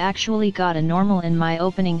if I actually got a normal in my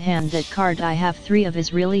opening hand, that card I have 3 of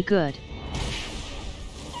is really good.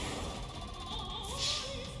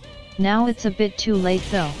 Now it's a bit too late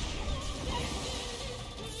though.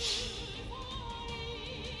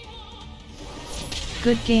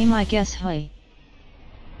 Good game, I guess. Hey.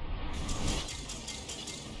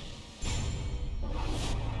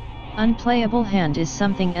 Unplayable hand is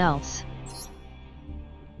something else.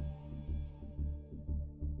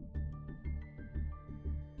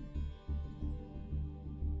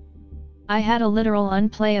 I had a literal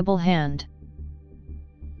unplayable hand.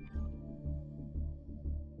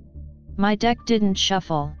 My deck didn't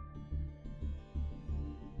shuffle.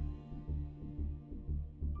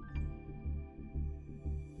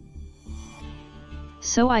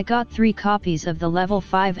 So I got 3 copies of the level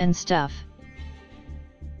 5 and stuff.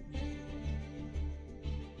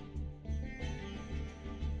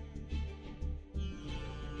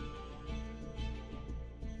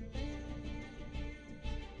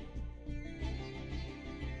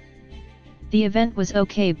 The event was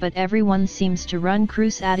okay, but everyone seems to run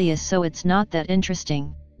Crusadus, so it's not that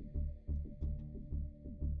interesting.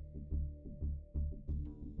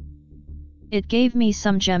 It gave me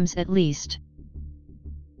some gems at least.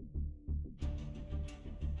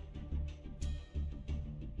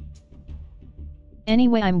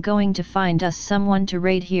 Anyway, I'm going to find us someone to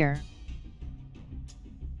raid here.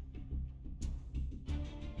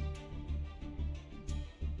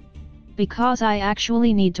 Because I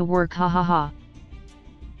actually need to work, hahaha.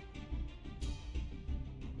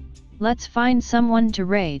 Let's find someone to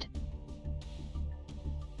raid.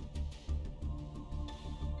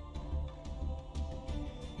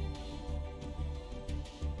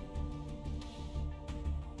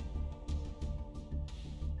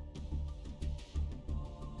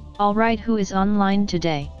 Alright, who is online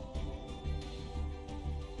today?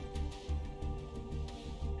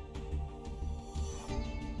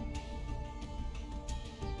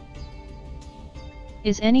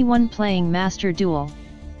 Is anyone playing Master Duel?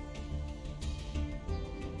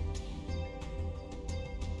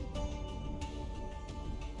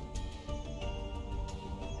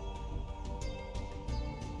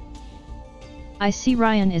 I see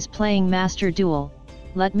Ryan is playing Master Duel.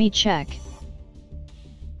 Let me check.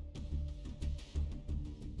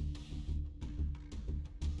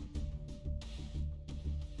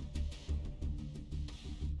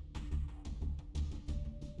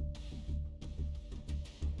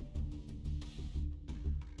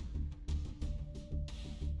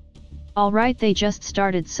 Alright, they just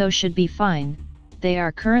started, so should be fine. They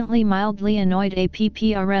are currently mildly annoyed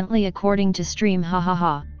apparently according to stream,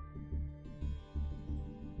 hahaha.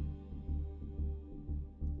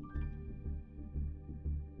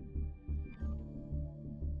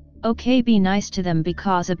 Okay, be nice to them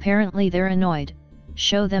because apparently they're annoyed.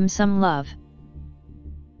 Show them some love.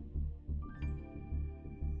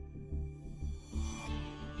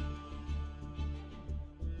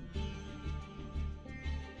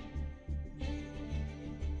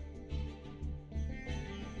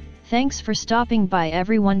 Thanks for stopping by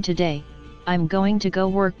everyone today. I'm going to go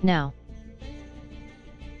work now.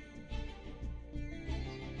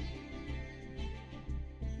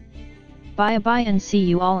 Bye bye and see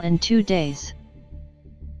you all in 2 days.